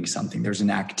I'm doing something. There's an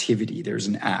activity. There's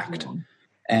an act. Yeah.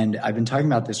 And I've been talking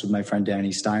about this with my friend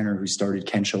Danny Steiner, who started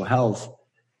Kensho Health,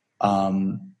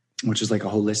 which is like a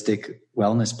holistic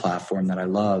wellness platform that I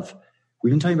love.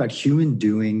 We've been talking about human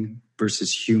doing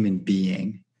versus human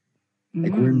being.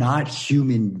 Like we're not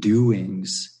human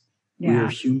doings. Yeah. We are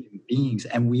human beings,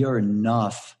 and we are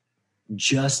enough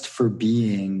just for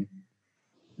being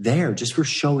there, just for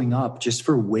showing up, just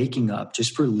for waking up,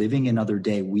 just for living another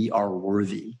day. We are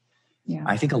worthy. Yeah.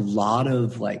 I think a lot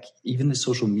of like even the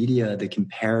social media, the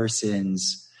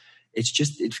comparisons,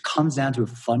 it comes down to a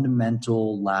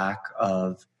fundamental lack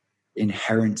of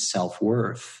inherent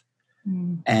self-worth.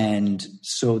 Mm. And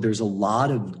so there's a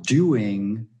lot of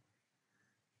doing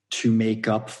to make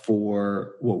up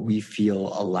for what we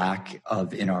feel a lack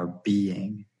of in our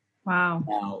being. Wow.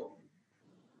 Now,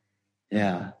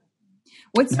 yeah.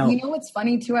 What's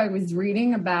funny too? I was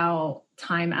reading about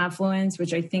time affluence,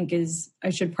 which I think I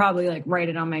should probably like write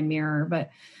it on my mirror, but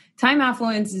time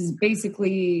affluence is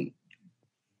basically,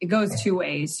 it goes two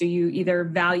ways. So you either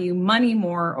value money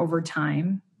more over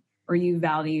time or you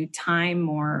value time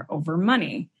more over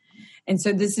money. And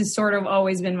so this has sort of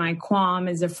always been my qualm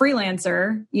as a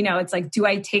freelancer. It's like, do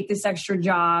I take this extra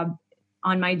job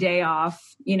on my day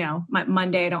off? My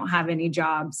Monday, I don't have any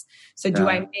jobs. So do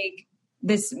I make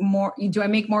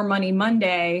more money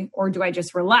Monday, or do I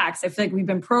just relax? I feel like we've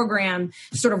been programmed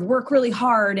to sort of work really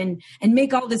hard and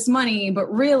make all this money.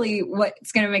 But really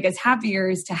what's going to make us happier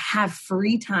is to have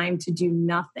free time to do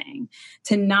nothing,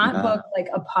 to not book like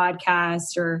a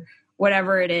podcast or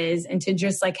whatever it is, and to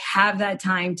just like have that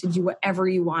time to do whatever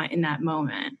you want in that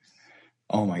moment.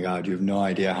 Oh my God, you have no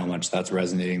idea how much that's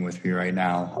resonating with me right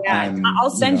now. Yeah, I'll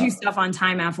send you stuff on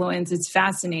time affluence. It's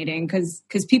fascinating because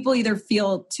people either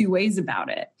feel two ways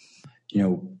about it.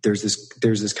 There's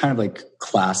this kind of like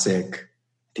classic,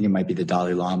 I think it might be the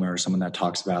Dalai Lama or someone that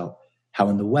talks about how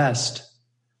in the West,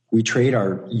 we trade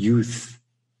our youth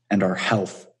and our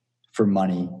health for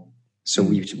money. So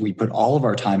we put all of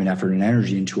our time and effort and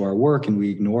energy into our work, and we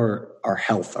ignore our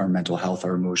health, our mental health,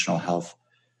 our emotional health,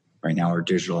 right now our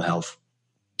digital health,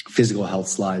 physical health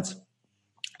slides.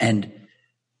 And,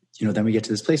 then we get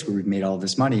to this place where we've made all of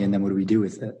this money, and then what do we do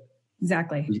with it?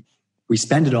 Exactly. We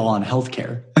spend it all on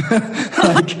healthcare.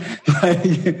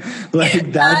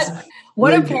 That's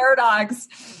what a paradox.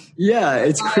 Yeah,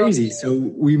 it's crazy. So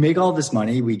we make all this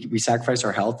money, we sacrifice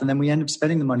our health, and then we end up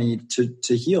spending the money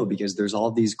to heal because there's all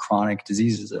these chronic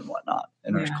diseases and whatnot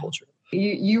in our culture.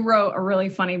 You wrote a really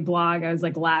funny blog. I was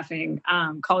like laughing,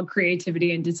 called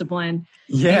Creativity and Discipline.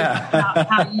 Yeah.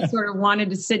 How you sort of wanted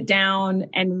to sit down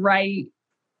and write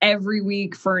every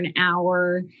week for an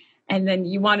hour. And then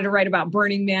you wanted to write about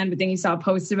Burning Man, but then you saw a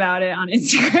post about it on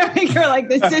Instagram. And you're like,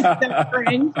 this is so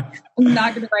cringe. I'm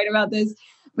not going to write about this.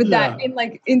 But that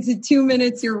into 2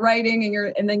 minutes you're writing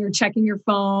and then you're checking your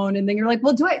phone, and then you're like,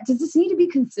 well, does this need to be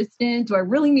consistent? Do I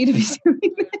really need to be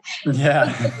doing this?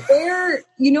 Yeah.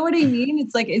 You know what I mean?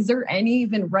 It's like, is there any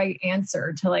even right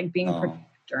answer to like being productive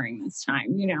during this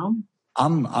time?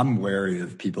 I'm wary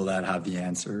of people that have the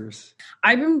answers.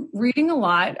 I've been reading a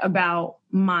lot about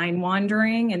mind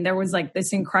wandering, and there was like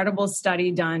this incredible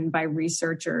study done by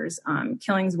researchers,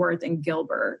 Killingsworth and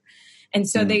Gilbert. And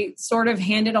so they sort of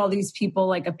handed all these people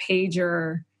like a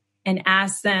pager and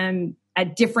asked them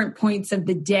at different points of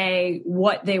the day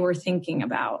what they were thinking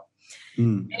about.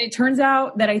 And it turns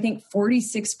out that I think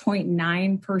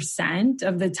 46.9%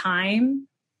 of the time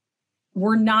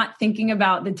we're not thinking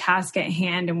about the task at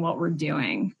hand and what we're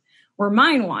doing. We're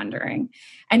mind wandering.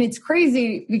 And it's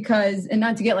crazy because, and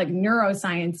not to get like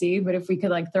neuroscience-y, but if we could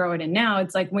like throw it in now,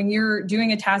 it's like when you're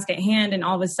doing a task at hand and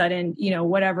all of a sudden,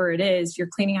 whatever it is, you're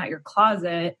cleaning out your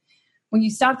closet. When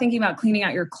you stop thinking about cleaning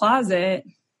out your closet,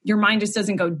 your mind just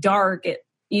doesn't go dark.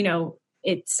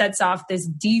 It sets off this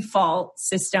default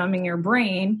system in your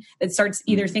brain that starts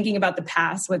either thinking about the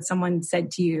past, what someone said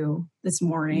to you this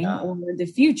morning, or the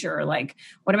future, like,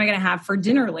 what am I going to have for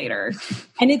dinner later?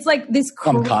 And it's like this.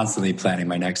 I'm constantly planning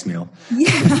my next meal.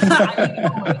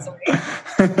 Yeah,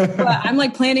 but I'm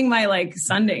like planning my like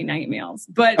Sunday night meals.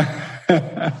 But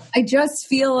I just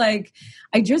feel like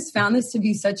I just found this to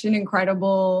be such an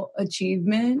incredible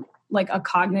achievement, like a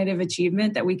cognitive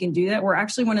achievement, that we can do that. We're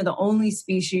actually one of the only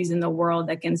species in the world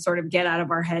that can sort of get out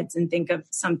of our heads and think of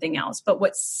something else. But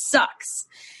what sucks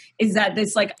is that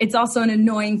this, like, it's also an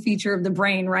annoying feature of the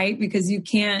brain, right? Because you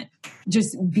can't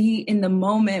just be in the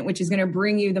moment, which is going to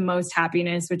bring you the most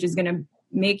happiness, which is going to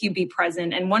make you be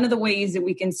present. And one of the ways that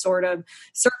we can sort of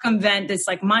circumvent this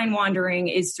like mind wandering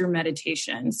is through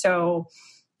meditation. So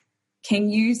can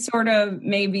you sort of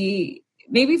maybe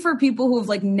for people who have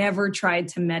like never tried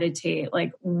to meditate,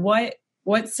 like what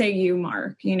say you,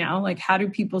 Mark? Like how do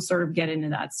people sort of get into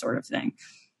that sort of thing?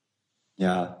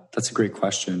 Yeah, that's a great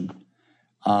question.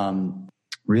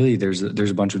 Really, there's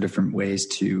a bunch of different ways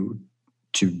to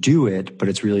do it, but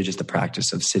it's really just the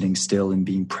practice of sitting still and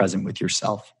being present with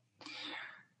yourself.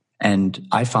 And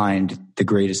I find the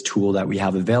greatest tool that we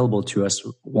have available to us,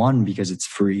 one, because it's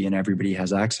free and everybody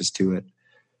has access to it,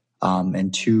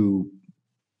 and two,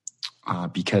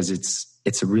 because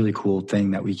it's a really cool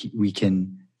thing that we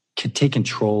can take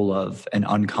control of an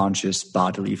unconscious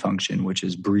bodily function, which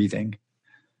is breathing.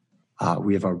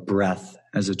 We have our breath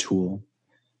as a tool.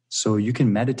 So you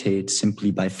can meditate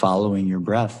simply by following your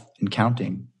breath and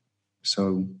counting.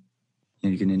 So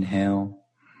you can inhale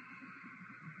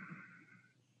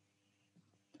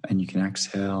and you can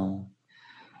exhale.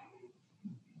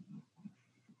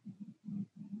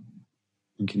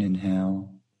 You can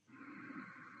inhale.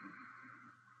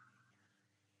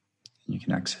 You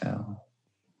can exhale.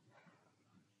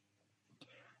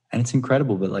 And it's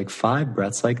incredible, but like 5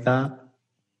 breaths like that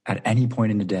at any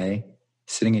point in the day,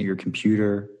 sitting at your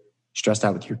computer, stressed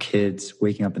out with your kids,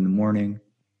 waking up in the morning,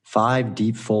 5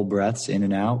 deep, full breaths in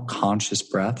and out, conscious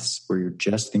breaths where you're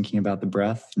just thinking about the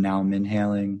breath. Now I'm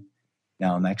inhaling,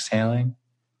 now I'm exhaling.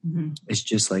 Mm-hmm. It's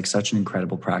just like such an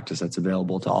incredible practice that's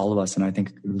available to all of us. And I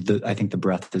think the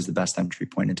breath is the best entry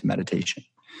point into meditation.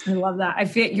 I love that. I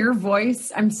feel your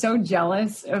voice. I'm so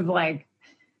jealous of like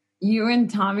you and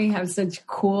Tommy have such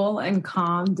cool and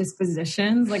calm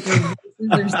dispositions. Like your voices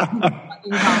are so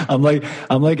fucking calm.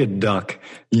 I'm like a duck,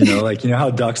 like, how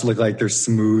ducks look like they're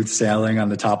smooth sailing on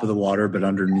the top of the water, but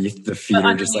underneath the feet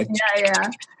are just like,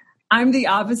 yeah. I'm the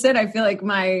opposite. I feel like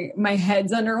my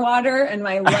head's underwater and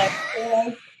my legs are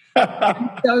like,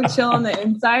 I'm so chill on the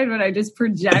inside, but I just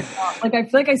project out. Like, I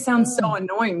feel like I sound so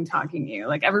annoying talking to you.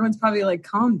 Like, everyone's probably like,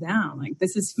 calm down. Like,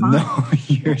 this is fine. No,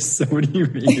 what do you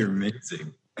mean? You're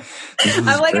amazing.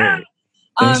 I'm like,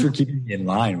 thanks for keeping me in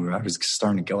line. I was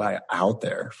starting to go out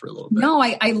there for a little bit. No,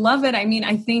 I love it. I mean,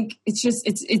 I think it's just,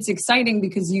 it's exciting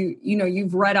because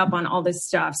you've read up on all this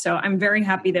stuff. So I'm very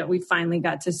happy that we finally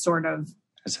got to sort of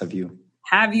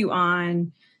have you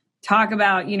on, talk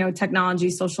about,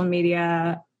 technology, social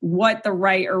media, what the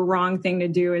right or wrong thing to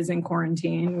do is in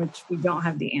quarantine, which we don't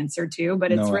have the answer to,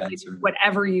 but it's really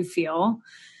whatever you feel.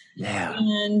 Yeah.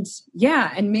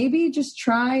 And maybe just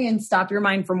try and stop your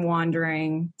mind from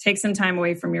wandering, take some time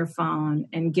away from your phone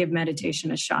and give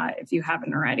meditation a shot if you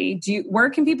haven't already.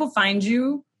 Where can people find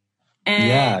you?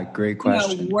 And, great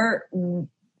question.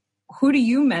 Who do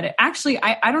you meditate? Actually,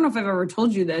 I don't know if I've ever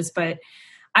told you this, but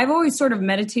I've always sort of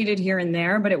meditated here and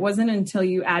there, but it wasn't until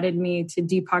you added me to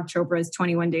Deepak Chopra's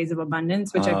 21 Days of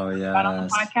Abundance, which I got on the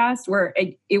podcast, where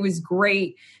it was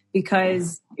great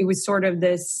because it was sort of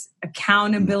this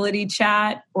accountability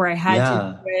chat where I had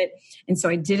to do it. And so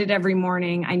I did it every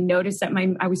morning. I noticed that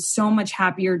I was so much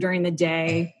happier during the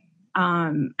day.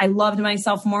 I loved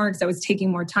myself more because I was taking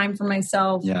more time for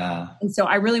myself. Yeah. And so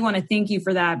I really want to thank you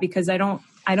for that, because I don't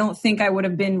think I would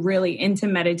have been really into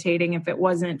meditating if it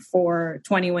wasn't for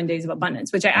 21 Days of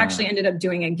Abundance, which I actually ended up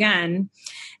doing again.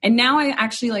 And now I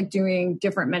actually like doing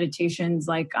different meditations,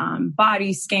 like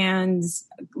body scans,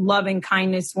 loving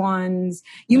kindness ones.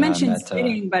 You mentioned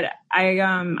sitting, but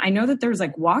I know that there's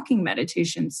like walking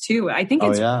meditations too. I think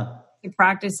it's the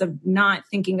practice of not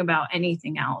thinking about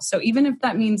anything else. So even if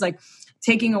that means like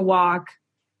taking a walk,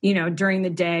 during the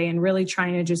day and really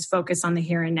trying to just focus on the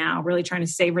here and now, really trying to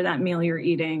savor that meal you're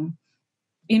eating,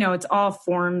 it's all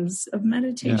forms of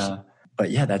meditation. Yeah.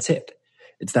 But that's it.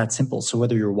 It's that simple. So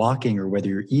whether you're walking or whether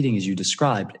you're eating, as you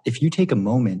described, if you take a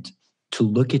moment to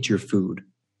look at your food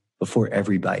before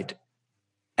every bite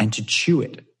and to chew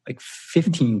it like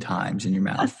 15 times in your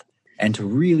mouth and to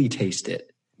really taste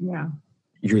it,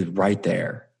 you're right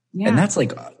there. Yeah. And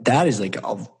that is like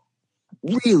a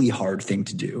really hard thing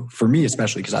to do for me,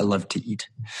 especially because I love to eat.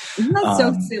 Isn't that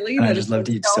so silly? And I just love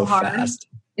to eat so hard. fast.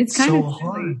 It's kind so of silly.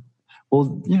 hard.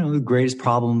 Well, the greatest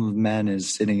problem of men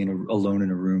is sitting alone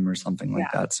in a room or something like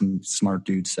that. Some smart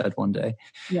dude said one day.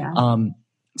 Yeah.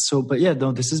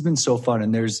 This has been so fun,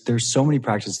 and there's so many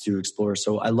practices to explore.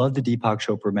 So I love the Deepak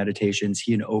Chopra meditations.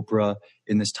 He and Oprah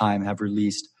in this time have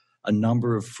released a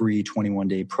number of free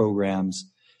 21-day programs.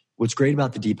 What's great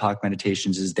about the Deepak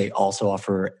meditations is they also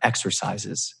offer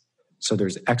exercises. So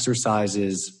there's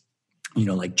exercises,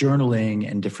 like journaling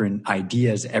and different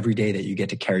ideas every day that you get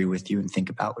to carry with you and think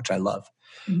about, which I love.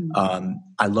 Mm-hmm.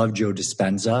 I love Joe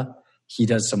Dispenza. He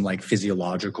does some like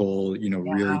physiological,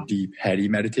 really deep, heady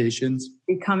meditations.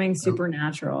 Becoming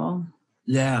supernatural.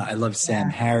 Yeah. I love Sam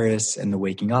Harris and the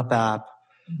Waking Up app.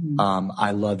 Mm-hmm.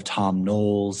 I love Tom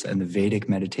Knowles and the Vedic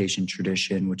meditation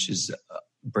tradition, which is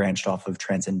branched off of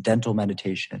transcendental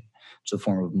meditation. It's a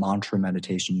form of mantra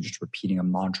meditation, just repeating a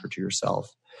mantra to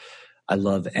yourself. I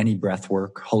love any breath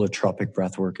work. Holotropic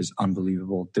breath work is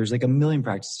unbelievable. There's like a million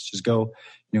practices. Just go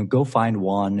find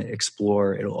one,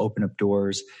 explore. It'll open up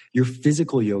doors. Your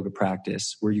physical yoga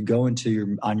practice, where you go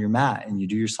on your mat and you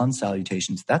do your sun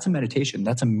salutations, that's a meditation.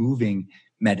 That's a moving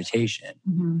meditation.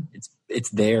 Mm-hmm. It's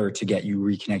there to get you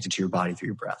reconnected to your body through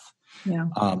your breath. Yeah.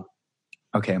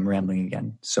 Okay, I'm rambling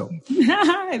again. So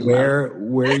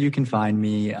where you can find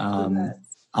me,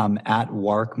 I'm at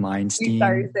Wark Meinstein.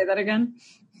 Sorry, say that again.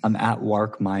 I'm at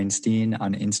Wark Meinstein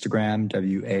on Instagram,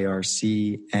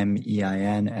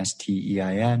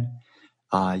 WARCMEINSTEIN.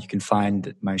 You can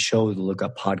find my show, The Look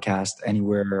Up Podcast,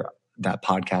 anywhere that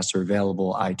podcasts are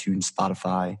available, iTunes,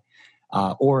 Spotify,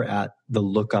 or at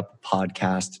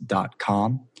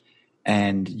thelookuppodcast.com.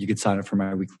 And you can sign up for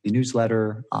my weekly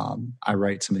newsletter. I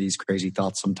write some of these crazy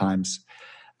thoughts sometimes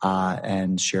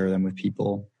and share them with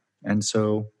people. And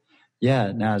so,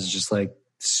 now it's just like,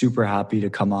 super happy to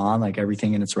come on, like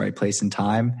everything in its right place and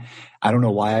time. I don't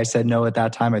know why I said no at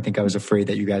that time. I think I was afraid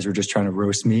that you guys were just trying to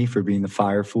roast me for being the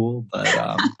fire fool, but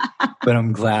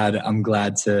I'm glad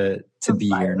to be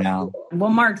here now. Well,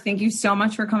 Mark, thank you so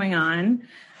much for coming on.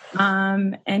 We'll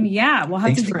have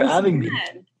Thanks for having me.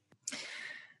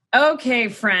 Okay,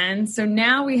 friends. So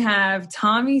now we have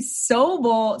Tommy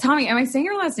Sobel. Tommy, am I saying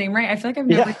your last name right? I feel like I've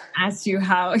never asked you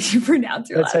how you pronounce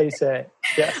your last name. That's how you say it.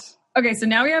 Yes. Okay, so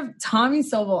now we have Tommy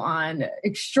Sobel on,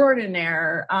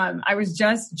 extraordinaire. I was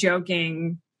just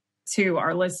joking to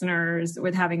our listeners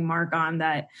with having Mark on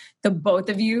that the both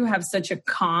of you have such a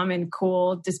calm and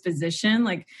cool disposition.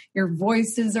 Like your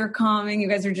voices are calming. You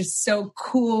guys are just so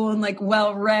cool and like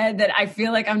well-read that I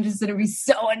feel like I'm just going to be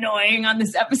so annoying on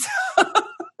this episode.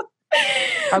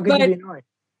 How could you be annoying?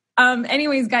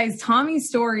 Anyways, guys, Tommy's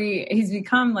story, he's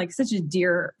become like such a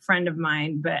dear friend of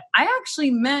mine, but I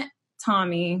actually met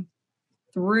Tommy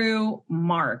through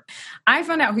Mark. I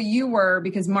found out who you were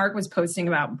because Mark was posting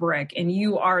about BRIC, and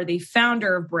you are the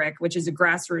founder of BRIC, which is a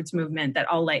grassroots movement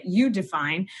that I'll let you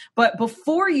define. But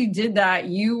before you did that,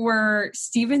 you were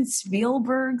Steven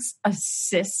Spielberg's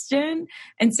assistant.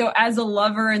 And so as a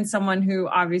lover and someone who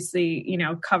obviously,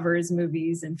 covers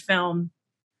movies and film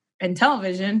and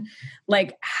television,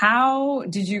 like how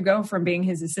did you go from being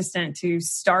his assistant to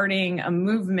starting a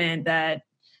movement that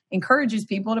encourages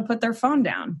people to put their phone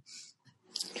down?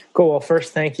 Cool. Well,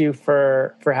 first, thank you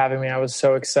for having me. I was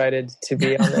so excited to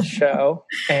be on this show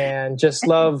and just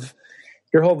love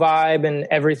your whole vibe and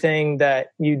everything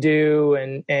that you do,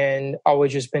 and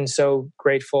always just been so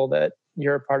grateful that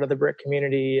you're a part of the BRIC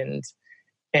community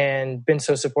and been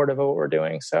so supportive of what we're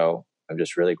doing. So I'm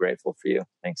just really grateful for you.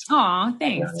 Thanks. Aw,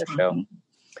 thanks. On the show.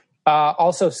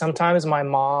 Also, sometimes my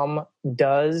mom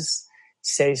does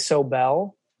say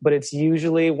Sobel, but it's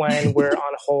usually when we're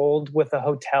on hold with a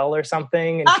hotel or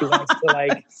something, and she wants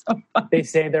to they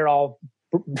say they're all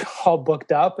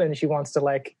booked up, and she wants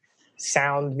to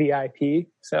sound VIP.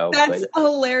 So that's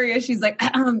hilarious. She's like,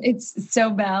 it's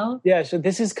Sobel. Yeah. So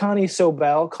this is Connie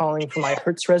Sobel calling for my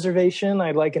Hertz reservation.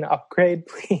 I'd like an upgrade,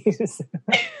 please.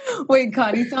 Wait,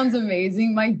 Connie sounds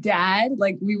amazing. My dad,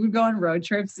 we would go on road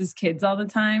trips as kids all the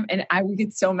time, and I would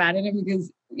get so mad at him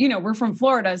because we're from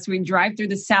Florida, so we'd drive through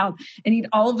the South and he'd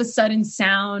all of a sudden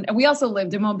sound, and we also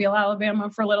lived in Mobile, Alabama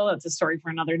for a little. That's a story for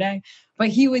another day. But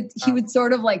he would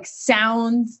sort of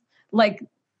sound like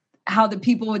how the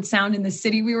people would sound in the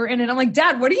city we were in. And I'm like,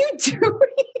 Dad, what are you doing?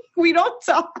 We don't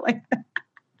talk like that.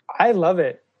 I love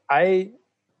it. I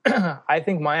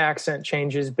think my accent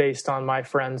changes based on my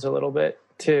friends a little bit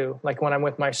too. Like when I'm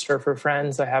with my surfer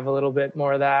friends, I have a little bit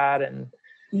more of that. And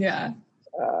yeah.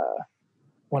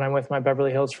 When I'm with my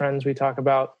Beverly Hills friends, we talk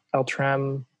about El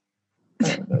Trem,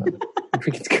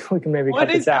 we can maybe cut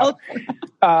this out.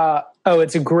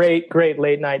 It's a great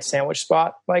late night sandwich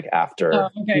spot. Like after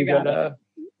you go to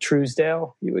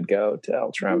Truesdale, you would go to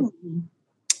El Trim.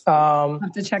 I'll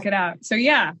have to check it out. So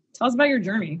yeah, tell us about your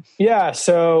journey. Yeah.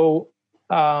 So,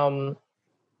 I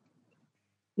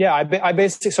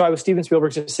was Steven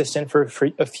Spielberg's assistant for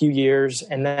a few years,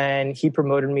 and then he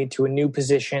promoted me to a new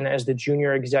position as the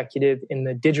junior executive in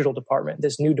the digital department,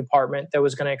 this new department that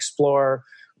was going to explore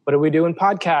what do we do in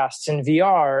podcasts and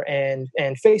VR and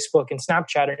Facebook and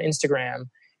Snapchat and Instagram.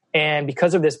 And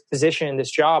because of this position,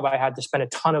 this job, I had to spend a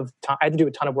ton of time. I had to do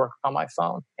a ton of work on my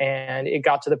phone. And it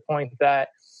got to the point that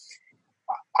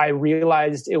I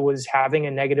realized it was having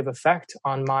a negative effect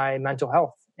on my mental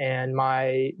health and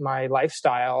my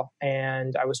lifestyle.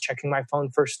 And I was checking my phone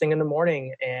first thing in the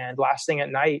morning and last thing at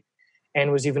night,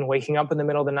 and was even waking up in the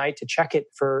middle of the night to check it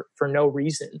for no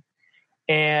reason.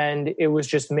 And it was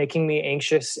just making me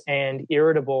anxious and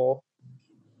irritable.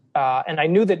 And I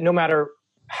knew that no matter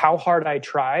how hard I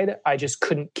tried, I just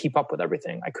couldn't keep up with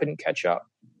everything. I couldn't catch up.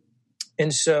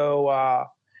 And so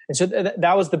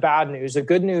that was the bad news. The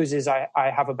good news is I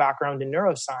have a background in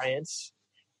neuroscience,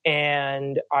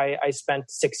 and I spent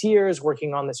 6 years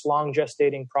working on this long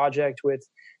gestating project with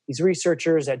these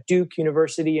researchers at Duke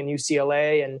University and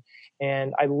UCLA.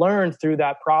 And I learned through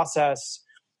that process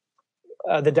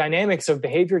the dynamics of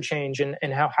behavior change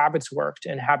and how habits worked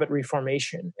and habit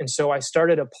reformation. And so I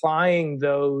started applying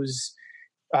those,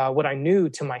 what I knew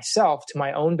to myself, to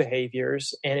my own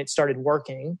behaviors, and it started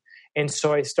working. And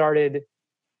so I started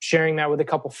sharing that with a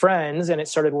couple friends, and it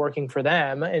started working for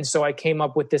them. And so I came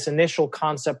up with this initial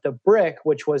concept of brick,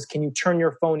 which was, can you turn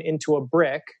your phone into a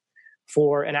brick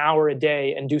for an hour a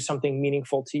day and do something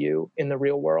meaningful to you in the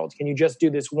real world? Can you just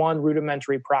do this one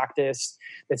rudimentary practice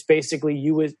that's basically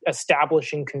you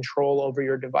establishing control over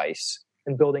your device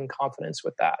and building confidence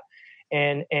with that?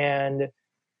 And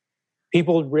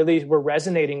people really were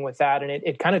resonating with that. And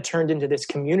it kind of turned into this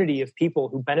community of people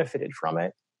who benefited from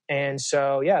it. And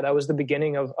so, that was the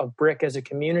beginning of Brick as a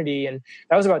community. And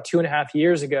that was about 2.5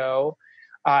 years ago.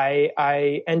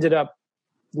 I ended up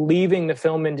leaving the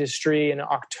film industry in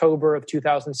October of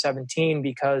 2017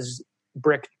 because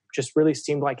Brick just really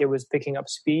seemed like it was picking up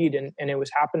speed and it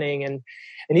was happening. And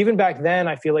even back then,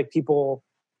 I feel like people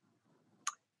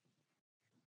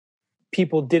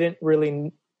didn't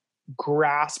really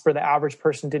grasp, or the average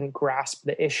person didn't grasp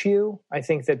the issue. I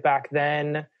think that back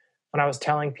then, when I was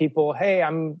telling people, hey,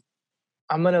 I'm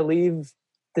going to leave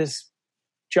this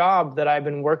job that I've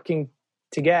been working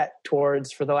to get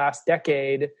towards for the last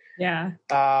decade. Yeah.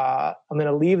 I'm going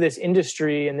to leave this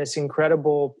industry in this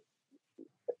incredible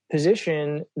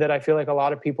position that I feel like a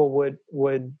lot of people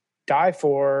would die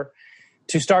for,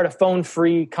 to start a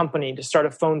phone-free company, to start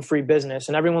a phone-free business.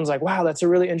 And everyone's like, wow, that's a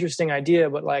really interesting idea.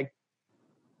 But like,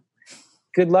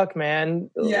 good luck, man.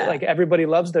 Yeah. Like, everybody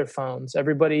loves their phones.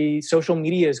 Social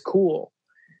media is cool.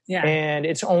 Yeah. And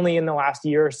it's only in the last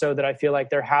year or so that I feel like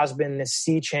there has been this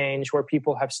sea change where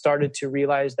people have started to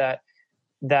realize that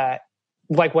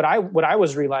like what I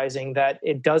was realizing, that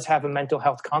it does have a mental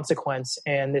health consequence,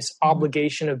 and this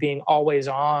obligation of being always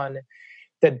on,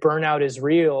 that burnout is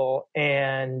real,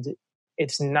 and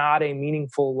it's not a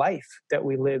meaningful life that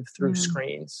we live through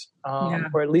screens,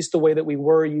 or at least the way that we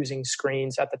were using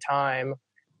screens at the time.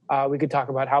 We could talk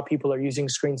about how people are using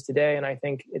screens today. And I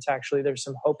think there's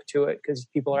some hope to it, because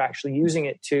people are actually using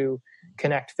it to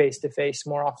connect face to face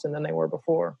more often than they were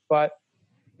before. But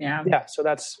so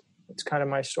it's kind of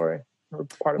my story, or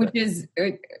part of it. Which is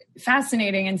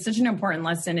fascinating and such an important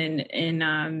lesson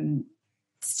in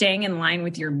staying in line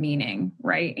with your meaning,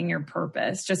 right? And your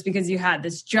purpose. Just because you had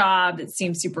this job that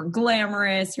seemed super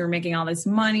glamorous, you were making all this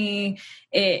money,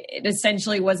 it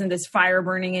essentially wasn't this fire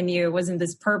burning in you. It wasn't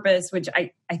this purpose, which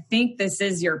I think this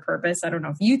is your purpose. I don't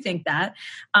know if you think that.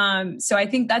 So I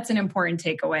think that's an important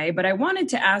takeaway. But I wanted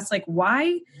to ask, like,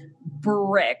 why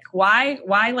brick? Why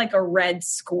like a red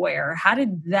square? How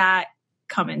did that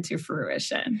come into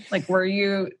fruition? Like, were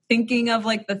you thinking of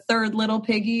like the third little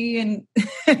piggy? And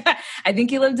I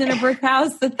think you lived in a brick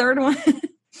house, the third one.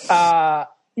 I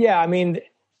mean,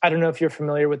 I don't know if you're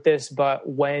familiar with this, but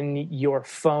when your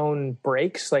phone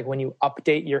breaks, like when you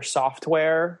update your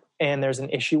software and there's an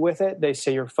issue with it, they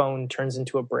say your phone turns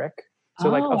into a brick. So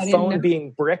like a phone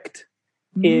being bricked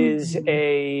is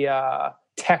a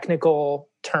technical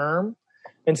term.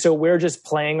 And so we're just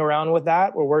playing around with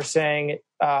that, where we're saying,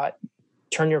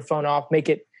 turn your phone off, make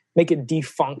it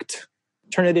defunct,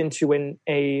 turn it into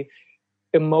a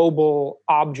immobile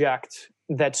object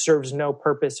that serves no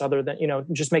purpose other than,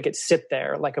 just make it sit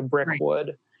there like a brick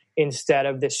would, instead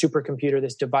of this supercomputer,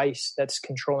 this device that's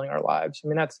controlling our lives. I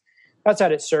mean, that's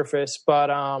at its surface, but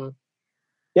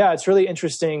Yeah, it's really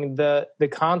interesting. The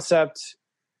concept,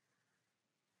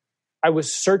 I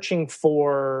was searching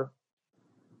for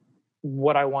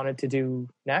what I wanted to do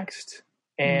next.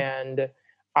 And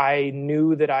I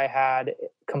knew that I had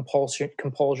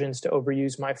compulsions to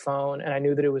overuse my phone, and I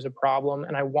knew that it was a problem.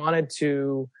 And I wanted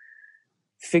to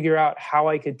figure out how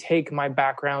I could take my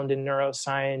background in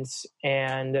neuroscience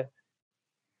and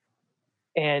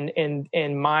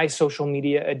my social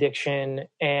media addiction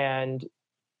and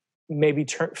maybe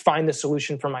find the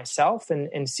solution for myself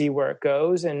and see where it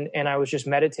goes. And I was just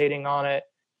meditating on it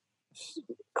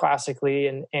classically,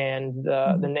 and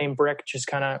the name Brick just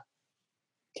kind of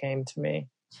came to me.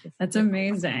 That's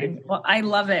amazing. Well, I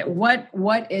love it. What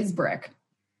is Brick?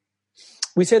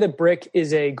 We say that Brick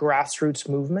is a grassroots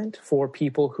movement for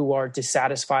people who are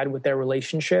dissatisfied with their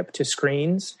relationship to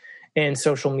screens and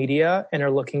social media and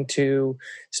are looking to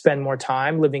spend more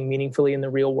time living meaningfully in the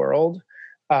real world.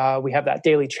 We have that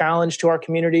daily challenge to our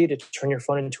community to turn your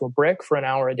phone into a brick for an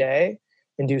hour a day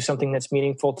and do something that's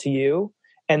meaningful to you.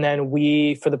 And then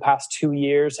we, for the past 2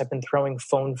 years, have been throwing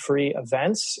phone-free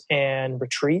events and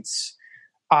retreats.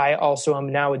 I also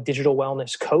am now a digital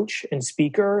wellness coach and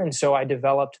speaker. And so I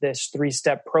developed this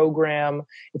 3-step program.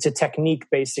 It's a technique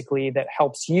basically that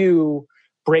helps you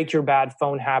break your bad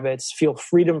phone habits, feel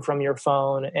freedom from your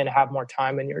phone, and have more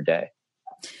time in your day.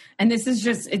 And this is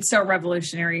just, it's so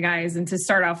revolutionary, guys. And to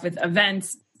start off with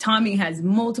events, Tommy has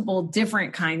multiple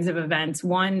different kinds of events.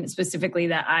 One specifically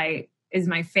that is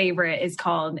my favorite is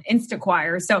called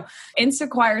InstaChoir. So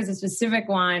InstaChoir is a specific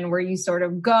one where you sort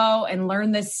of go and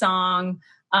learn this song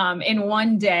in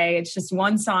one day. It's just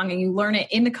one song and you learn it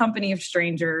in the company of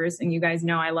strangers. And you guys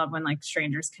know I love when like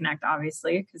strangers connect,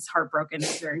 obviously, because Heartbroken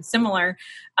is very similar.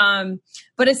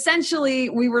 But essentially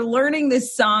we were learning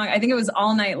this song. I think it was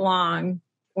all night long.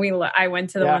 I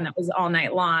went to the one that was all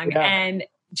night long and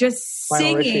just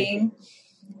singing,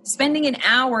 spending an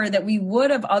hour that we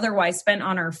would have otherwise spent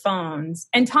on our phones.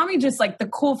 And Tommy, just like the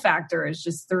cool factor is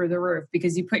just through the roof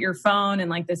because you put your phone in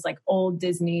like this like old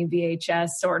Disney VHS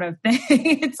sort of thing.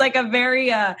 It's like a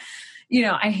very, I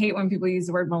hate when people use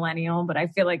the word millennial, but I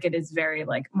feel like it is very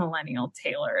like millennial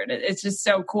tailored. It's just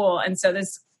so cool. And so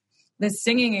this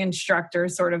singing instructor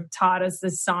sort of taught us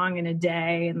this song in a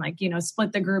day and like,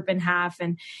 split the group in half.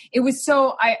 And it was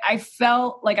so, I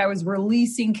felt like I was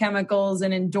releasing chemicals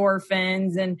and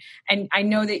endorphins. And I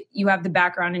know that you have the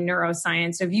background in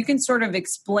neuroscience. So if you can sort of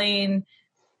explain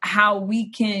how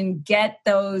we can get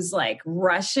those like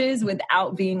rushes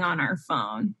without being on our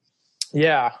phone.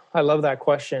 Yeah, I love that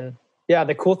question. Yeah,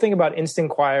 the cool thing about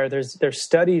InstaChoir, there's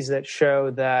studies that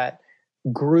show that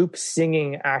group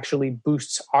singing actually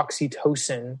boosts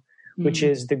oxytocin, which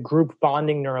is the group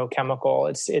bonding neurochemical.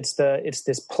 It's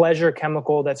this pleasure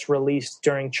chemical that's released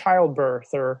during childbirth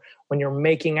or when you're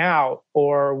making out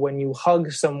or when you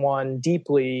hug someone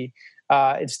deeply.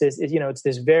 It's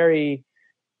this very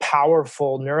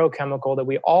powerful neurochemical that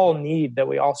we all need, that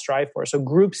we all strive for. So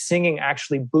group singing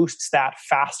actually boosts that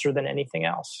faster than anything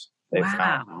else.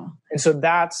 Wow. And so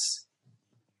that's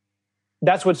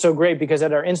what's so great, because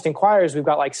at our InstaChoirs, we've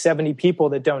got like 70 people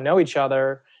that don't know each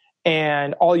other.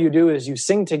 And all you do is you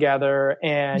sing together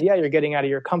and you're getting out of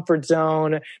your comfort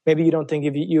zone. Maybe you don't think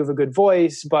you have a good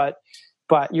voice, but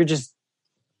you're just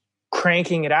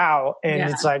cranking it out. And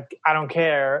it's like, I don't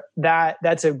care.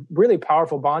 That's a really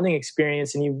powerful bonding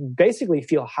experience. And you basically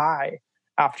feel high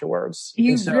afterwards.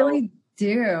 You really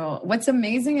do. What's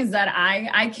amazing is that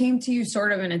I came to you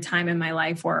sort of in a time in my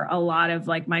life where a lot of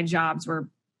like my jobs were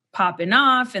popping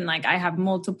off and like I have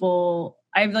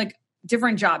like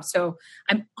different jobs. So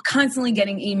I'm constantly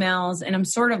getting emails and I'm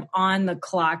sort of on the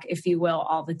clock, if you will,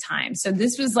 all the time. So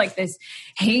this was like this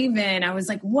haven. I was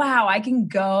like, wow, I can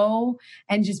go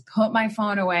and just put my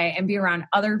phone away and be around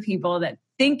other people that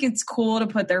think it's cool to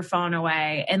put their phone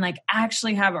away and like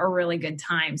actually have a really good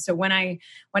time. So when I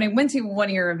went to one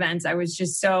of your events, I was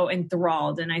just so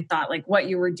enthralled and I thought like what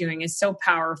you were doing is so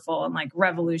powerful and like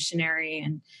revolutionary,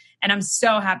 and I'm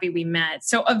so happy we met.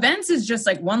 So events is just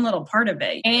like one little part of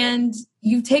it. And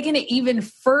you've taken it even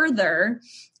further.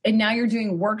 And now you're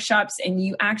doing workshops and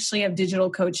you actually have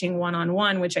digital coaching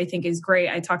one-on-one, which I think is great.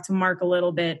 I talked to Mark a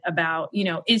little bit about,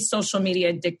 is social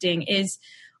media addicting? Is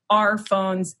our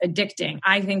phones addicting?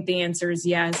 I think the answer is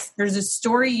yes. There's a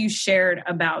story you shared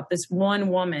about this one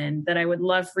woman that I would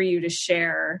love for you to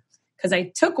share because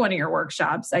I took one of your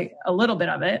workshops, a little bit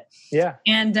of it. Yeah.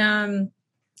 And,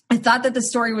 I thought that the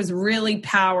story was really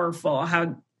powerful.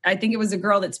 How I think it was a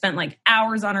girl that spent like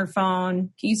hours on her phone.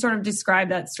 Can you sort of describe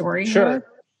that story? Sure.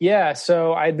 Yeah.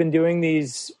 So I'd been doing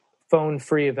these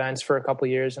phone-free events for a couple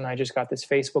of years, and I just got this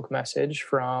Facebook message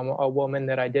from a woman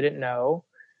that I didn't know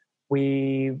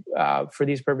we, for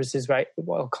these purposes,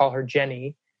 I'll call her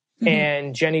Jenny. Mm-hmm.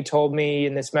 And Jenny told me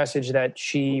in this message that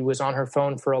she was on her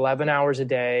phone for 11 hours a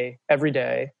day, every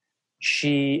day.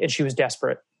 She was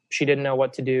desperate. She didn't know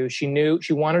what to do. She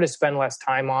wanted to spend less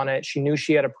time on it. She knew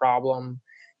she had a problem.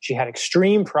 She had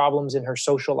extreme problems in her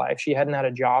social life. She hadn't had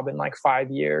a job in like 5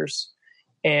 years,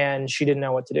 and she didn't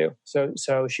know what to do.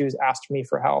 So she was asked me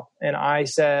for help. And I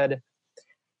said,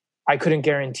 I couldn't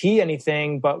guarantee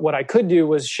anything, but what I could do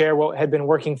was share what had been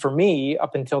working for me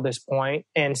up until this point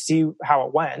and see how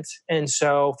it went. And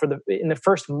so in the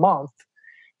first month,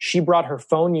 she brought her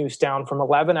phone use down from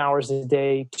 11 hours a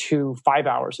day to 5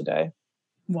 hours a day.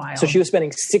 Wow. So she was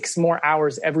spending 6 more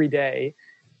hours every day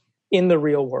in the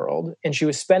real world. And she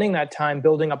was spending that time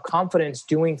building up confidence,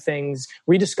 doing things,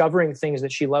 rediscovering things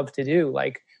that she loved to do,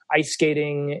 like ice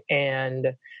skating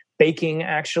and baking,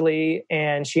 actually.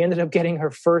 And she ended up getting her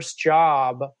first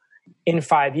job in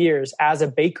 5 years as a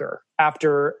baker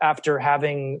after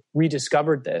having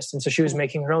rediscovered this. And so she was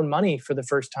making her own money for the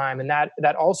first time. And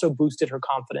that also boosted her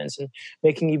confidence and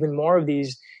making even more of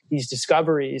these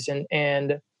discoveries.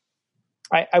 And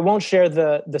I won't share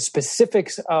the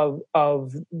specifics of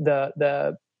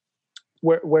the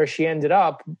where she ended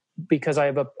up, because I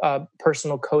have a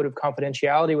personal code of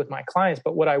confidentiality with my clients.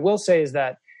 But what I will say is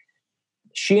that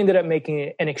she ended up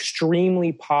making an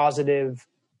extremely positive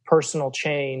personal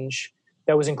change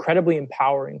that was incredibly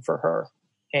empowering for her.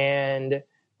 And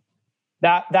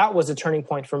that was a turning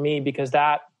point for me, because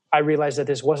I realized that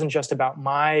this wasn't just about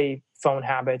my phone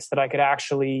habits, that I could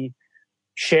actually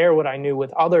share what I knew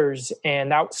with others.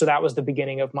 And that was the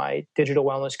beginning of my digital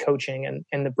wellness coaching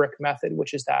and the BRIC method,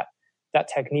 which is that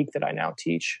technique that I now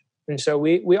teach. And so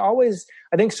we always,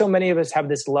 I think so many of us have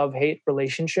this love-hate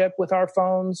relationship with our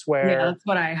phones where... Yeah, that's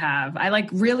what I have. I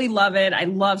really love it. I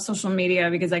love social media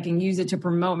because I can use it to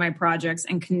promote my projects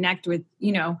and connect with,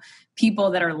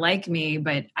 people that are like me.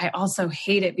 But I also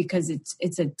hate it because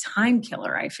it's a time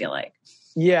killer, I feel like.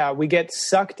 Yeah, we get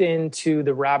sucked into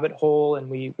the rabbit hole and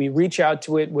we reach out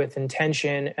to it with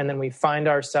intention, and then we find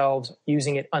ourselves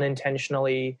using it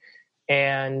unintentionally.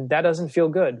 And that doesn't feel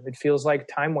good. It feels like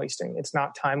time wasting. It's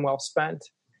not time well spent.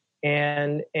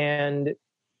 And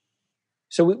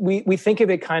so we think of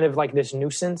it kind of like this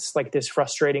nuisance, like this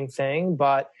frustrating thing.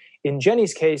 But in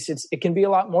Jenny's case, it can be a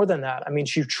lot more than that. I mean,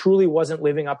 she truly wasn't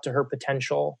living up to her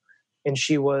potential, and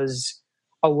she was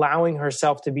allowing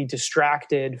herself to be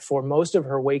distracted for most of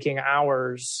her waking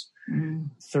hours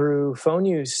through phone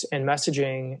use and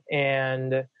messaging.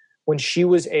 And when she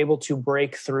was able to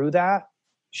break through that,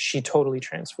 she totally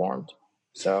transformed.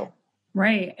 So.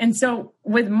 Right. And so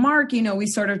with Mark, we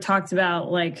sort of talked about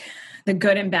like the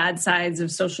good and bad sides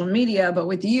of social media, but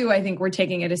with you, I think we're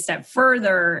taking it a step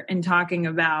further and talking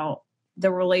about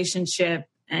the relationship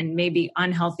and maybe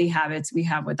unhealthy habits we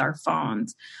have with our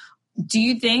phones. Do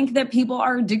you think that people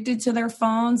are addicted to their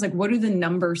phones? Like, what do the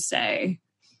numbers say?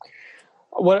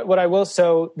 What I will,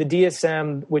 so the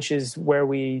DSM, which is where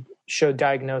we show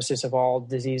diagnosis of all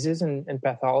diseases and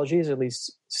pathologies, at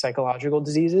least psychological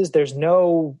diseases, there's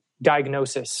no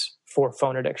diagnosis for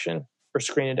phone addiction or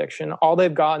screen addiction. All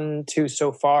they've gotten to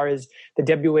so far is the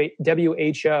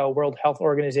WHO, World Health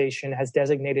Organization, has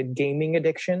designated gaming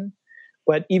addiction.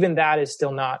 But even that is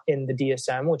still not in the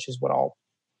DSM, which is what all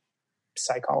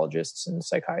psychologists and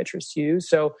psychiatrists use.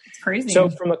 So it's crazy. So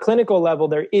from a clinical level,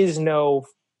 there is no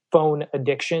phone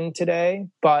addiction today.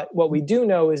 But what we do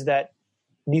know is that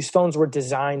these phones were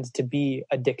designed to be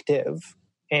addictive.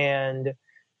 And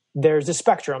there's a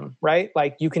spectrum, right?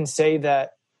 Like you can say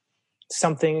that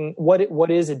something, what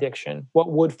is addiction?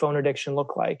 What would phone addiction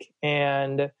look like?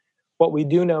 And what we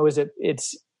do know is that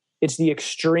it's the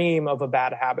extreme of a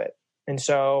bad habit. And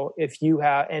so if you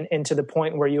have, and to the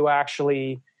point where you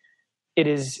actually, it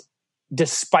is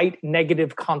despite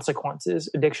negative consequences.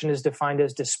 Addiction is defined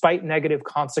as despite negative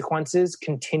consequences,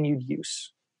 continued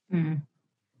use. Mm.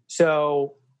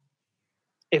 So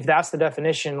if that's the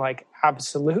definition, like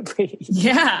absolutely.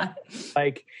 Yeah.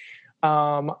 Like,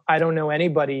 I don't know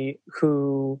anybody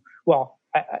who, well,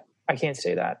 I can't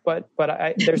say that, but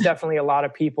there's definitely a lot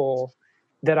of people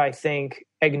that I think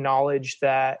acknowledge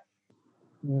that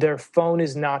their phone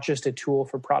is not just a tool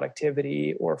for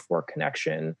productivity or for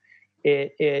connection.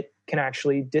 It can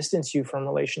actually distance you from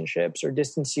relationships or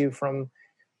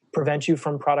prevent you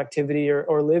from productivity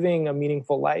or living a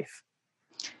meaningful life.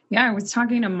 Yeah, I was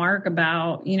talking to Mark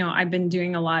about, I've been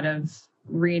doing a lot of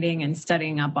reading and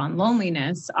studying up on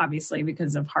loneliness, obviously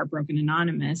because of Heartbroken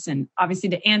Anonymous. And obviously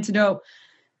the antidote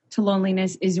to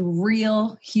loneliness is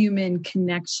real human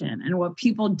connection. And what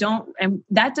people don't, and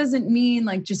that doesn't mean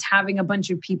like just having a bunch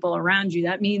of people around you.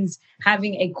 That means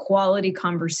having a quality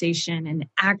conversation and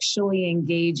actually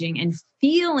engaging and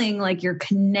feeling like you're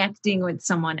connecting with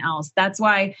someone else. That's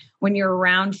why when you're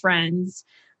around friends,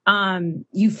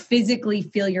 you physically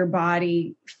feel your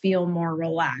body feel more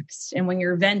relaxed. And when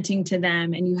you're venting to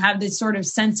them and you have this sort of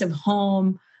sense of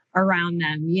home around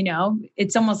them, you know,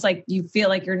 it's almost like you feel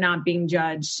like you're not being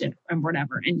judged and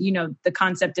whatever. And, you know, the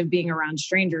concept of being around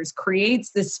strangers creates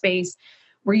this space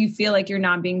where you feel like you're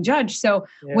not being judged. So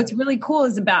what's really cool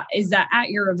is that at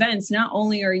your events, not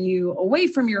only are you away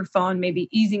from your phone, maybe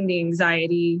easing the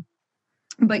anxiety,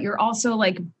 but you're also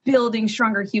like building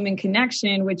stronger human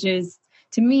connection, which is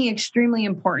to me extremely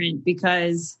important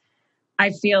because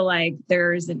I feel like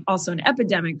there's also an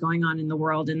epidemic going on in the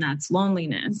world, and that's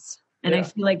loneliness. And I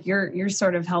feel like you're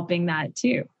sort of helping that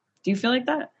too. Do you feel like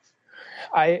that?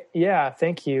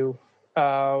 Thank you.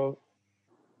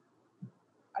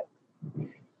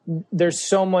 There's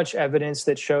so much evidence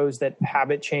that shows that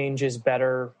habit change is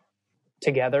better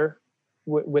together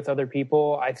with other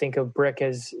people. I think of BRIC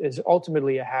as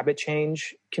ultimately a habit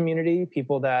change community,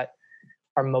 people that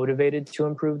are motivated to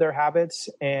improve their habits.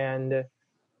 And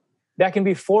that can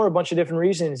be for a bunch of different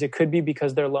reasons. It could be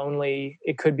because they're lonely.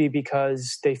 It could be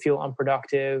because they feel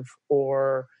unproductive,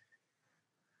 or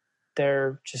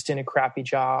they're just in a crappy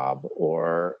job,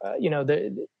 or,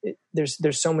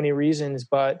 there's so many reasons,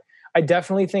 but I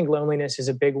definitely think loneliness is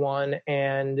a big one.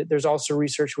 And there's also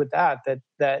research with that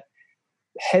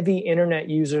heavy internet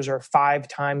users are 5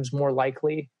 times more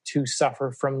likely to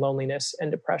suffer from loneliness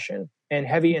and depression. And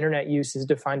heavy internet use is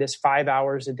defined as 5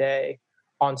 hours a day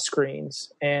on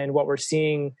screens. And what we're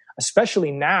seeing,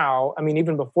 especially now, I mean,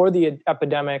 even before the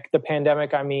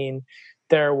pandemic, I mean,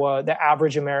 the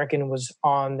average American was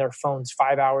on their phones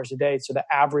 5 hours a day. So the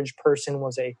average person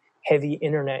was a heavy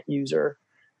internet user.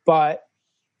 But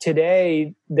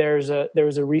today there was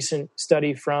a recent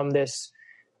study from this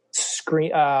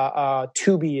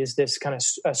Tubi is this kind of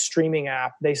a streaming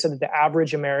app. They said that the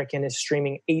average American is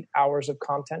streaming 8 hours of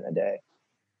content a day.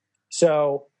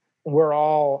 So we're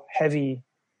all heavy,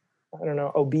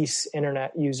 obese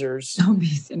internet users.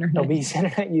 Obese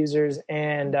internet users.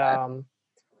 And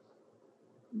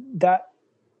that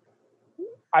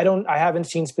I haven't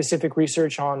seen specific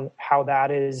research on how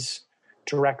that is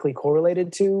directly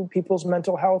correlated to people's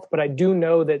mental health, but I do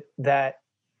know that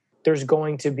there's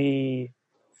going to be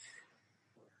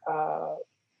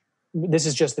this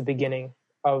is just the beginning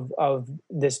of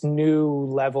this new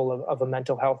level of a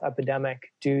mental health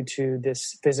epidemic due to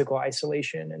this physical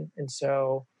isolation. And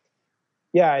so,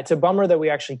 it's a bummer that we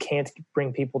actually can't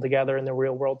bring people together in the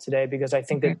real world today, because I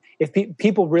think that if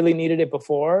people really needed it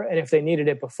before, and if they needed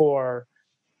it before,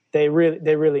 they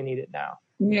really need it now.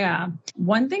 Yeah.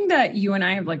 One thing that you and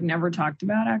I have like never talked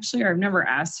about actually, or I've never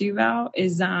asked you about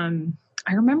is,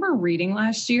 I remember reading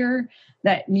last year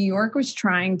that New York was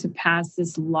trying to pass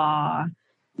this law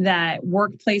that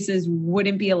workplaces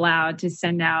wouldn't be allowed to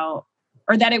send out,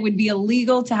 or that it would be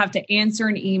illegal to have to answer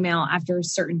an email after a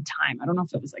certain time. I don't know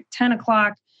if it was like 10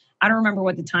 o'clock. I don't remember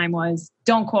what the time was.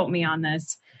 Don't quote me on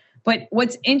this. But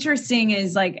what's interesting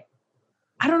is like,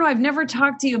 I don't know, I've never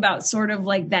talked to you about sort of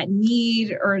like that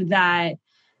need, or that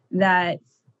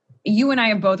you and I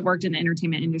have both worked in the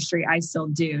entertainment industry. I still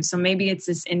do. So maybe it's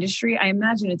this industry. I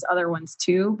imagine it's other ones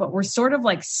too, but we're sort of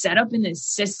like set up in this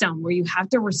system where you have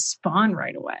to respond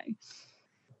right away.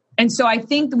 And so I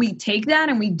think we take that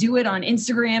and we do it on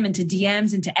Instagram and to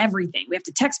DMs and to everything. We have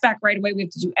to text back right away. We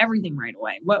have to do everything right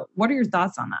away. What are your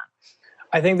thoughts on that?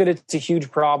 I think that it's a huge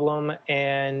problem,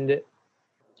 and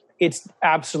it's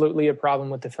absolutely a problem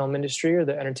with the film industry or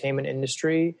the entertainment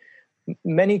industry.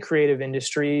 Many creative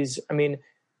industries, I mean,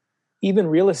 even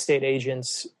real estate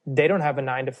agents, they don't have a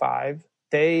 9 to 5.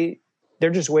 They're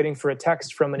just waiting for a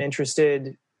text from an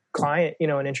interested client,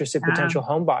 an interested potential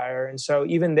home buyer. And so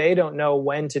even they don't know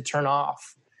when to turn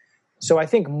off. So I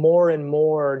think more and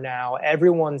more now,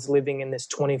 everyone's living in this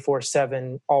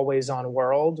 24/7 always on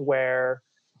world where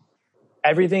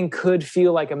everything could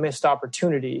feel like a missed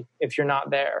opportunity if you're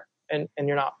not there and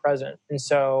you're not present. And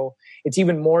so it's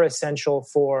even more essential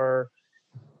for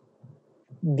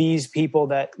these people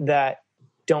that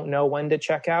don't know when to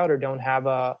check out or don't have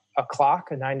a clock,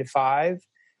 a 9 to 5,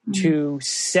 to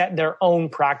set their own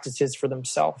practices for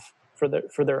themselves,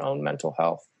 for their own mental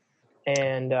health.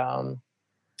 And I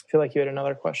feel like you had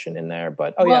another question in there,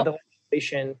 but the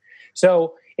legislation.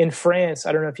 So in France,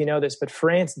 I don't know if you know this, but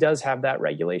France does have that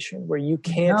regulation where you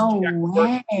can't check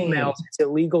work emails. It's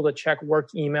illegal to check work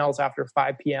emails after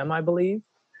 5 p.m., I believe,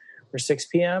 or 6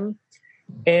 p.m.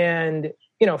 And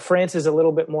France is a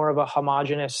little bit more of a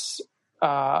homogenous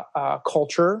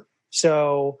culture.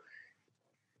 So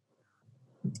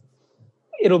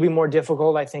it'll be more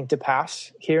difficult, I think, to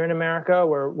pass here in America,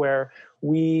 where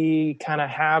we kind of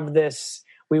have this,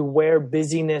 we wear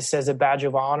busyness as a badge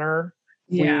of honor.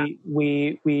 Yeah.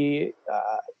 We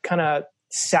kind of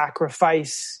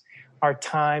sacrifice our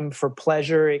time for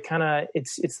pleasure.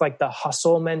 It's like the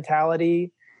hustle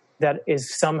mentality that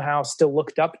is somehow still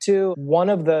looked up to. One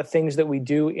of the things that we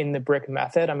do in the BRIC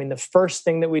method, I mean, the first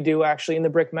thing that we do actually in the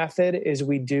BRIC method is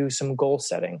we do some goal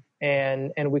setting,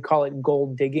 and we call it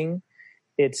goal digging.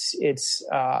 It's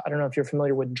I don't know if you're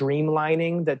familiar with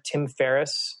dreamlining that Tim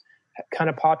Ferriss kind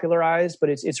of popularized,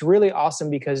 but it's really awesome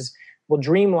because, well,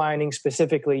 dreamlining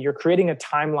specifically, you're creating a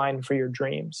timeline for your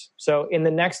dreams. So in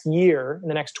the next year, in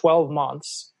the next 12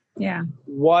 months,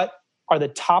 what are the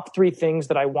top 3 things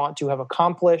that I want to have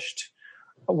accomplished?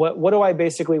 What do I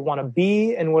basically want to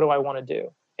be, and what do I want to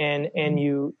do? And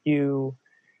you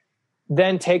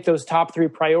then take those top 3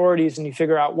 priorities and you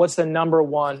figure out what's the number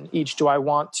 1 each. Do I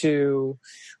want to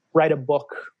write a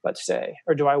book, let's say,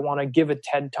 or do I want to give a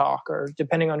TED talk? Or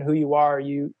depending on who you are,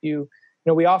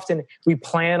 we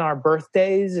plan our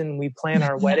birthdays and we plan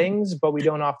our weddings, but we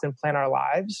don't often plan our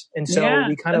lives. And so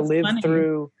we kind of live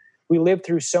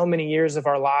through so many years of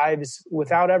our lives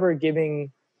without ever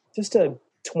giving just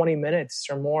 20 minutes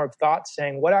or more of thought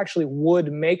saying, what actually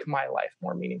would make my life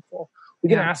more meaningful? We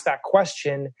can ask that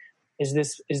question. Is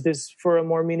this for a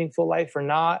more meaningful life or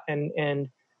not? And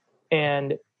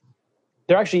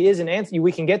there actually is an answer.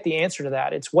 We can get the answer to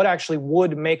that. It's what actually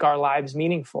would make our lives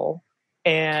meaningful.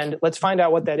 And let's find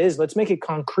out what that is. Let's make it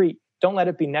concrete. Don't let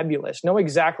it be nebulous. Know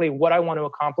exactly what I want to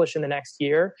accomplish in the next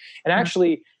year, and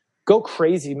actually go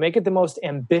crazy. Make it the most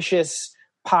ambitious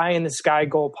pie in the sky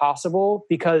goal possible,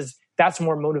 because that's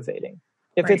more motivating.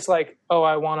 If it's like, oh,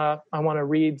 I want to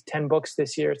read 10 books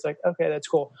this year. It's like, okay, that's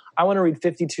cool. I want to read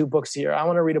 52 books a year. I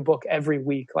want to read a book every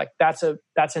week. Like that's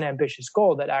an ambitious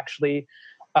goal that actually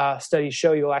studies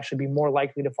show you'll actually be more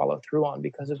likely to follow through on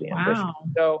because of the ambition.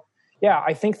 So yeah,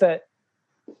 I think that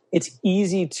it's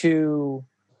easy to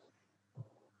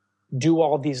do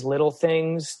all these little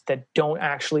things that don't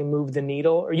actually move the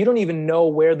needle, or you don't even know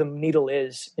where the needle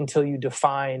is until you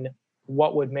define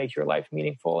what would make your life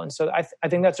meaningful. And so I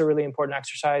think that's a really important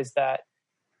exercise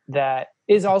that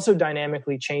is also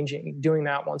dynamically changing. Doing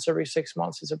that once every 6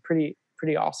 months is a pretty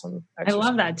awesome exercise. I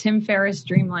love that. Tim Ferriss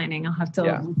dreamlining. I'll have to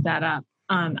look that up.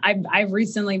 I've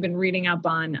recently been reading up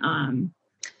on,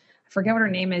 I forget what her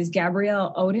name is,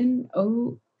 Gabrielle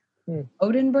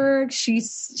Odenberg.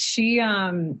 She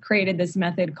created this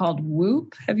method called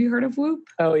WOOP. Have you heard of WOOP?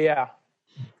 Oh yeah.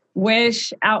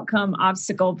 Wish, outcome,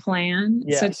 obstacle, plan.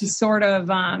 Yes. So to sort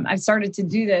of, I've started to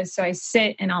do this. So I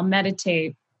sit and I'll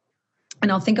meditate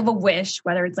and I'll think of a wish,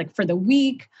 whether it's like for the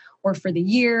week or for the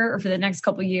year or for the next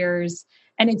couple of years.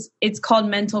 And it's called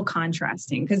mental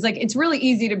contrasting, because like, it's really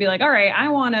easy to be like, all right, I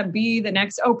want to be the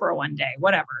next Oprah one day,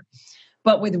 whatever.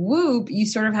 But with WOOP, you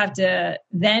sort of have to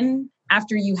then,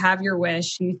 after you have your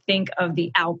wish, you think of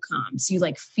the outcome. So you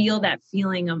like feel that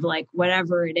feeling of like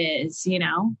whatever it is,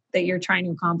 that you're trying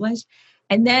to accomplish.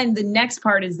 And then the next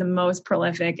part is the most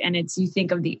prolific, and it's you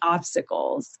think of the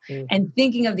obstacles. And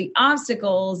thinking of the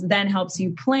obstacles then helps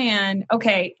you plan,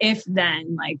 okay, if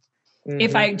then, like,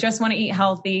 if I just want to eat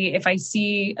healthy, if I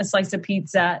see a slice of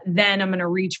pizza, then I'm going to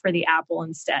reach for the apple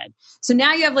instead. So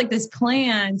now you have like this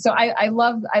plan. So I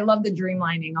love the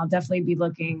dreamlining. I'll definitely be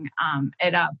looking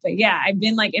it up. But yeah, I've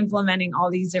been like implementing all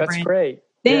these different That's great.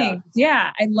 things.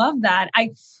 Yeah, I love that.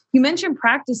 You mentioned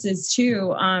practices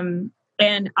too.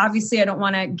 And obviously I don't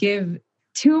want to give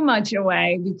too much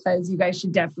away, because you guys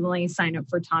should definitely sign up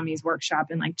for Tommy's workshop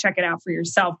and like check it out for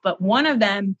yourself. But one of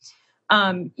them,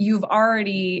 you've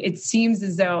already, it seems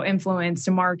as though, influenced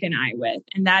Mark and I with,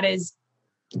 and that is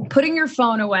putting your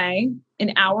phone away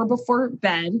an hour before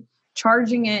bed,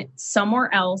 charging it somewhere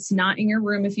else, not in your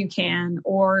room if you can,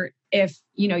 or if,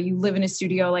 you live in a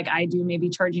studio like I do, maybe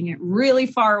charging it really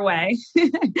far away.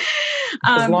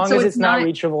 As long as it's not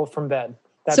reachable from bed.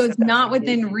 So it's not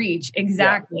within reach.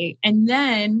 Exactly. Yeah. And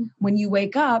then when you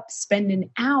wake up, spend an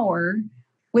hour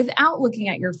without looking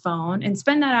at your phone, and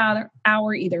spend that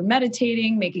hour either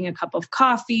meditating, making a cup of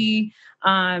coffee.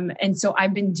 And so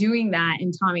I've been doing that.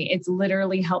 And Tommy, it's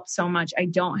literally helped so much. I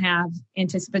don't have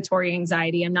anticipatory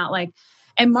anxiety. I'm not like,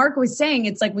 and Mark was saying,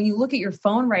 it's like when you look at your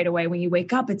phone right away, when you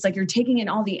wake up, it's like you're taking in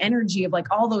all the energy of like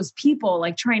all those people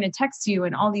like trying to text you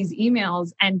and all these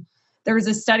emails. And there was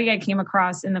a study I came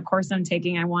across in the course I'm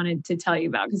taking I wanted to tell you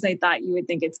about, because I thought you would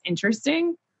think it's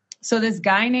interesting. So this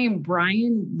guy named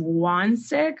Brian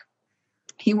Wansink,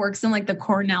 he works in like the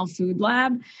Cornell Food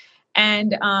Lab,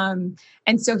 And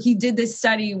so he did this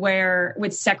study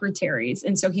with secretaries.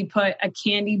 And so he put a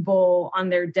candy bowl on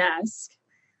their desk.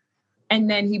 And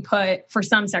then he put, for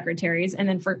some secretaries, and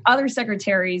then for other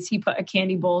secretaries, he put a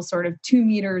candy bowl sort of 2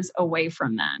 meters away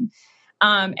from them.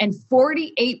 And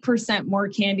 48% more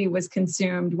candy was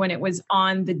consumed when it was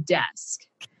on the desk.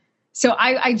 So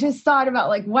I just thought about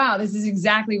like, wow, this is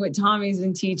exactly what Tommy's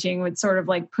been teaching with sort of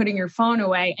like putting your phone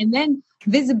away. And then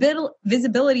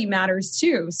visibility matters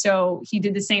too. So he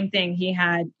did the same thing. He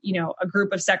had, a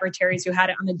group of secretaries who had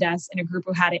it on the desk and a group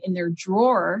who had it in their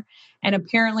drawer. And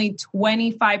apparently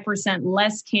 25%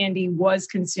 less candy was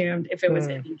consumed if it was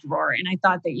in the drawer. And I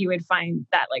thought that you would find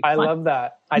that like fun. I love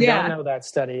that. I don't know that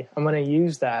study. I'm going to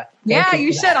use that. Yeah,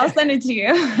 you should. I'll send it to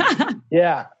you.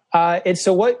 Yeah. It's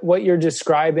so what you're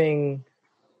describing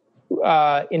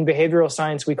in behavioral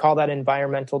science, we call that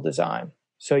environmental design.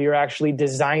 So you're actually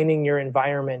designing your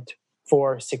environment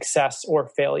for success or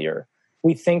failure.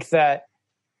 We think that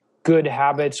good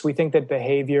habits, we think that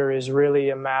behavior is really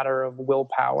a matter of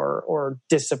willpower or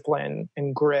discipline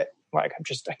and grit. Like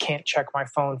I can't check my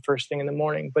phone first thing in the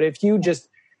morning. But if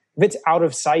it's out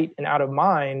of sight and out of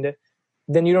mind,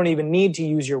 then you don't even need to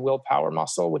use your willpower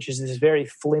muscle, which is this very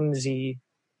flimsy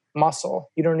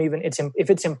muscle. You don't even, if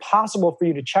it's impossible for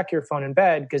you to check your phone in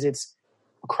bed because it's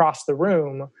across the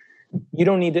room, you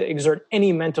don't need to exert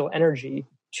any mental energy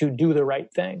to do the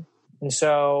right thing. And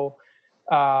so,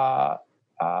 that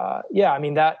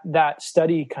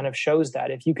study kind of shows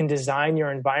that if you can design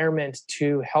your environment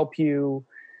to help you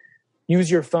use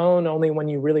your phone only when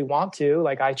you really want to,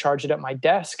 like I charge it at my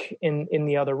desk in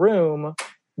the other room,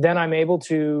 then I'm able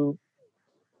to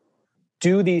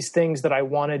do these things that I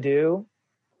want to do.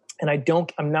 And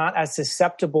I'm not as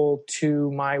susceptible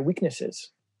to my weaknesses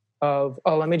of,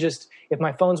 if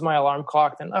my phone's my alarm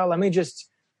clock, then, let me just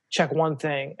check one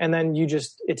thing. And then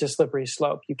it's a slippery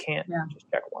slope. You can't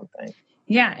just check one thing.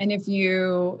 Yeah. And if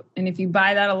you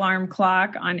buy that alarm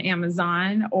clock on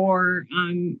Amazon or,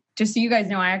 just so you guys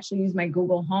know, I actually use my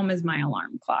Google Home as my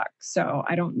alarm clock. So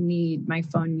I don't need my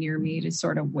phone near me to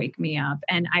sort of wake me up.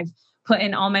 And I've put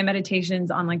in all my meditations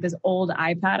on like this old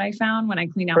iPad I found when I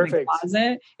cleaned out my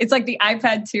closet. It's like the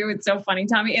iPad 2. It's so funny,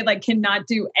 Tommy. It like cannot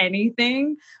do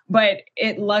anything, but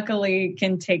it luckily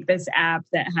can take this app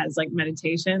that has like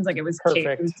meditations. Like it was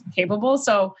capable.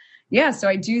 So yeah, so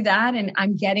I do that and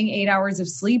I'm getting 8 hours of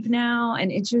sleep now.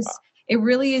 And it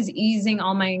really is easing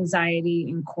all my anxiety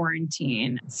in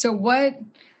quarantine. So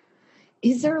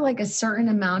is there like a certain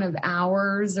amount of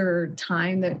hours or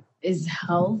time that is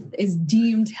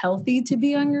deemed healthy to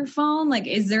be on your phone? Like,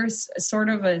 is there sort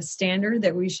of a standard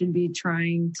that we should be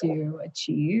trying to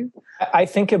achieve? I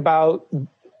think about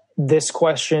this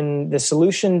question. The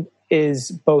solution is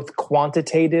both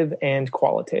quantitative and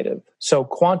qualitative. So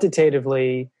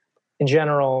quantitatively, in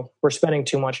general, we're spending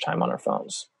too much time on our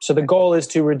phones. So the goal is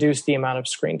to reduce the amount of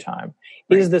screen time.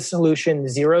 Right. Is the solution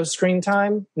zero screen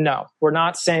time? No, we're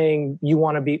not saying we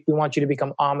want you to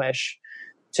become Amish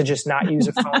to just not use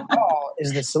a phone at all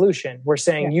is the solution. We're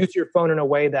saying use your phone in a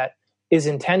way that is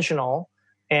intentional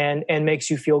and makes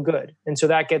you feel good. And so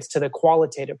that gets to the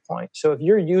qualitative point. So if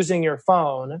you're using your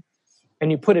phone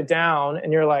and you put it down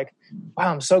and you're like,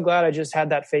 wow, I'm so glad I just had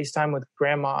that FaceTime with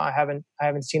grandma. I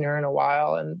haven't seen her in a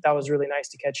while. And that was really nice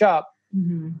to catch up.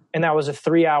 Mm-hmm. And that was a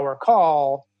 3-hour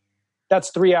call. That's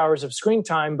 3 hours of screen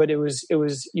time, but it was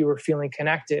you were feeling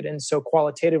connected. And so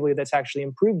qualitatively, that's actually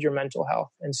improved your mental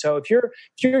health. And so if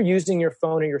you're using your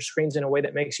phone or your screens in a way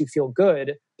that makes you feel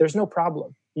good, there's no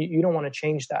problem. You don't want to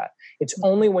change that. It's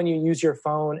only when you use your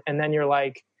phone and then you're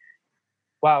like,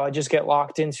 wow, I just get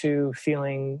locked into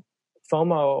feeling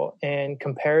FOMO and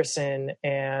comparison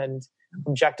and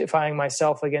objectifying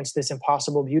myself against this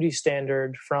impossible beauty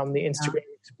standard from the Instagram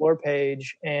Explore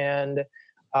page. And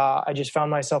I just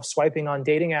found myself swiping on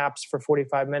dating apps for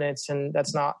 45 minutes. And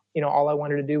that's not, all I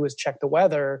wanted to do was check the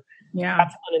weather. Yeah.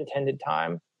 That's unintended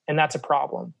time. And that's a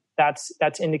problem.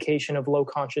 That's indication of low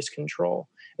conscious control.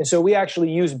 And so we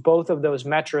actually use both of those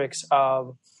metrics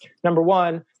of, number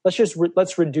one,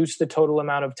 let's reduce the total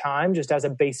amount of time just as a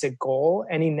basic goal.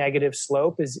 Any negative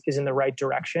slope is in the right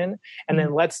direction. And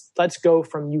then let's go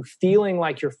from you feeling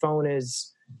like your phone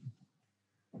is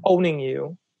owning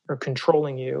you or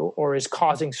controlling you or is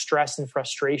causing stress and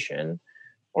frustration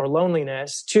or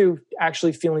loneliness to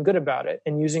actually feeling good about it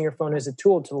and using your phone as a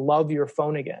tool to love your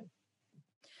phone again.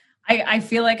 I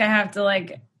feel like I have to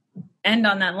end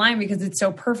on that line because it's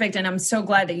so perfect. And I'm so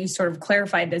glad that you sort of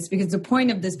clarified this, because the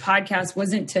point of this podcast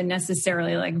wasn't to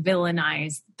necessarily like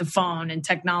villainize the phone and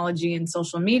technology and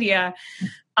social media.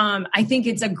 I think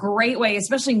it's a great way,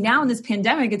 especially now in this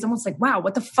pandemic. It's almost like, wow,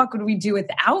 what the fuck would we do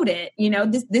without it? You know,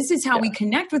 this is how we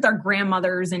connect with our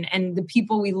grandmothers and the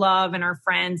people we love and our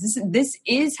friends. This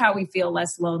is how we feel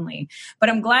less lonely.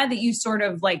 But I'm glad that you sort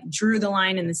of like drew the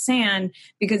line in the sand,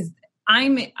 because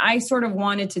I sort of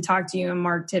wanted to talk to you and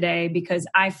Mark today, because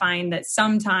I find that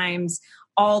sometimes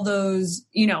all those,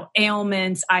 you know,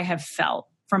 ailments I have felt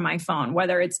from my phone,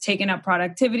 whether it's taken up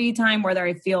productivity time, whether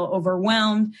I feel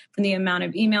overwhelmed from the amount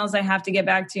of emails I have to get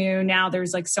back to. Now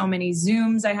there's like so many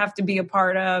Zooms I have to be a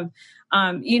part of,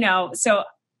 you know, so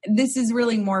this is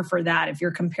really more for that. If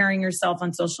you're comparing yourself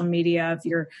on social media, if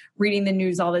you're reading the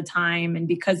news all the time, and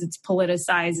because it's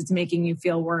politicized, it's making you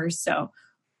feel worse. So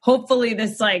hopefully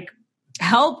this like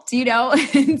helped, you know,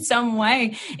 in some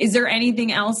way. Is there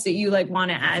anything else that you like want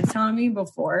to add, Tommy,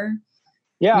 before?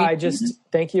 Yeah, I just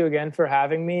thank you again for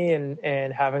having me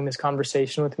and having this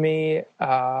conversation with me.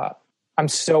 I'm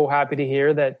so happy to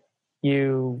hear that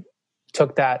you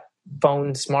took that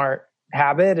phone smart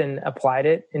habit and applied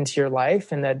it into your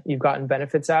life, and that you've gotten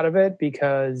benefits out of it,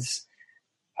 because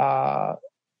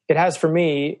it has for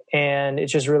me. And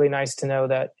it's just really nice to know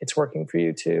that it's working for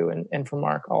you too. And for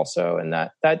Mark also. And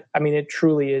that, I mean, it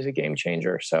truly is a game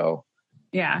changer. So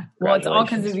yeah. Well, it's all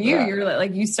because of you. You're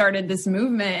like, you started this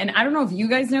movement. And I don't know if you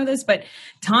guys know this, but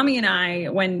Tommy and I,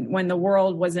 when the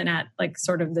world wasn't at like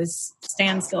sort of this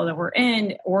standstill that we're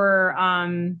in, we're,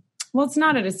 well, it's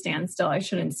not at a standstill. I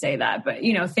shouldn't say that, but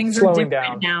you know, things are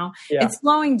different now. Yeah. It's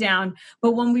slowing down.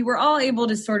 But when we were all able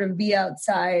to sort of be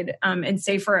outside, and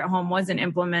safer at home wasn't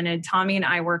implemented, Tommy and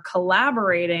I were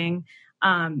collaborating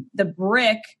the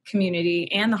BRIC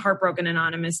community and the Heartbroken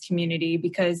Anonymous community,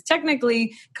 because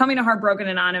technically coming to Heartbroken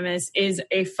Anonymous is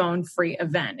a phone-free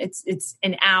event. It's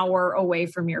an hour away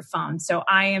from your phone. So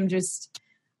I'm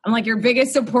like your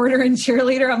biggest supporter and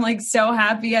cheerleader. I'm like so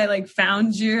happy I like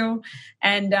found you.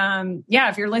 And yeah,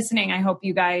 if you're listening, I hope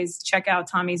you guys check out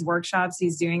Tommy's workshops.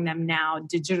 He's doing them now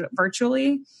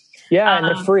virtually. Yeah, and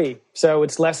they're free. So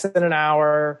it's less than an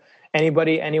hour.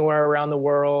 Anybody, anywhere around the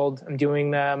world. I'm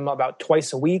doing them about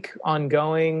twice a week,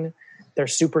 ongoing. They're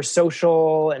super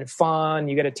social and fun.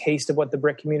 You get a taste of what the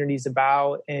BRIC community is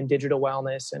about and digital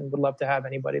wellness, and would love to have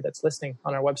anybody that's listening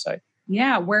on our website.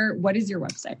 Yeah. What is your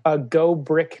website?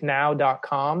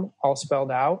 GoBrickNow.com, all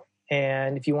spelled out.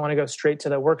 And if you want to go straight to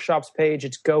the workshops page,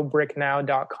 it's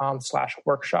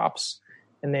gobricknow.com/workshops.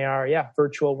 And they are,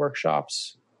 virtual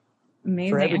workshops.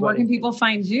 Amazing. And where can people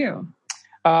find you?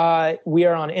 We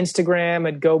are on Instagram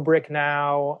at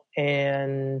GoBrickNow,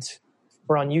 and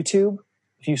we're on YouTube.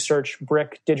 If you search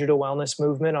BRIC Digital Wellness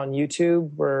Movement on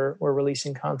YouTube, we're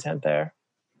releasing content there.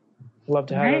 Love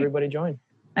to have everybody join.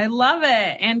 I love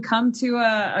it. And come to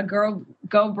a Go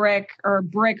BRIC or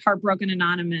BRIC Heartbroken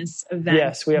Anonymous event.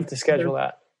 Yes, we have to schedule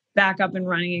that. Back up and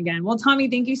running again. Well, Tommy,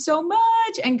 thank you so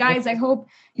much. And guys, I hope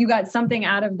you got something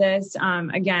out of this.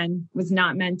 Again, was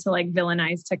not meant to like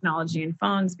villainize technology and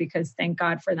phones, because thank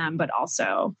God for them, but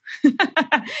also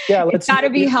it's got to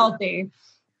be healthy.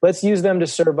 Let's use them to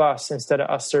serve us instead of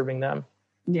us serving them.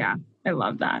 Yeah, I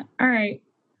love that. All right.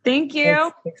 Thank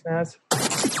you. Thanks, Naz.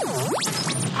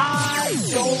 I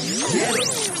don't get it.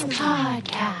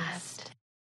 Podcast.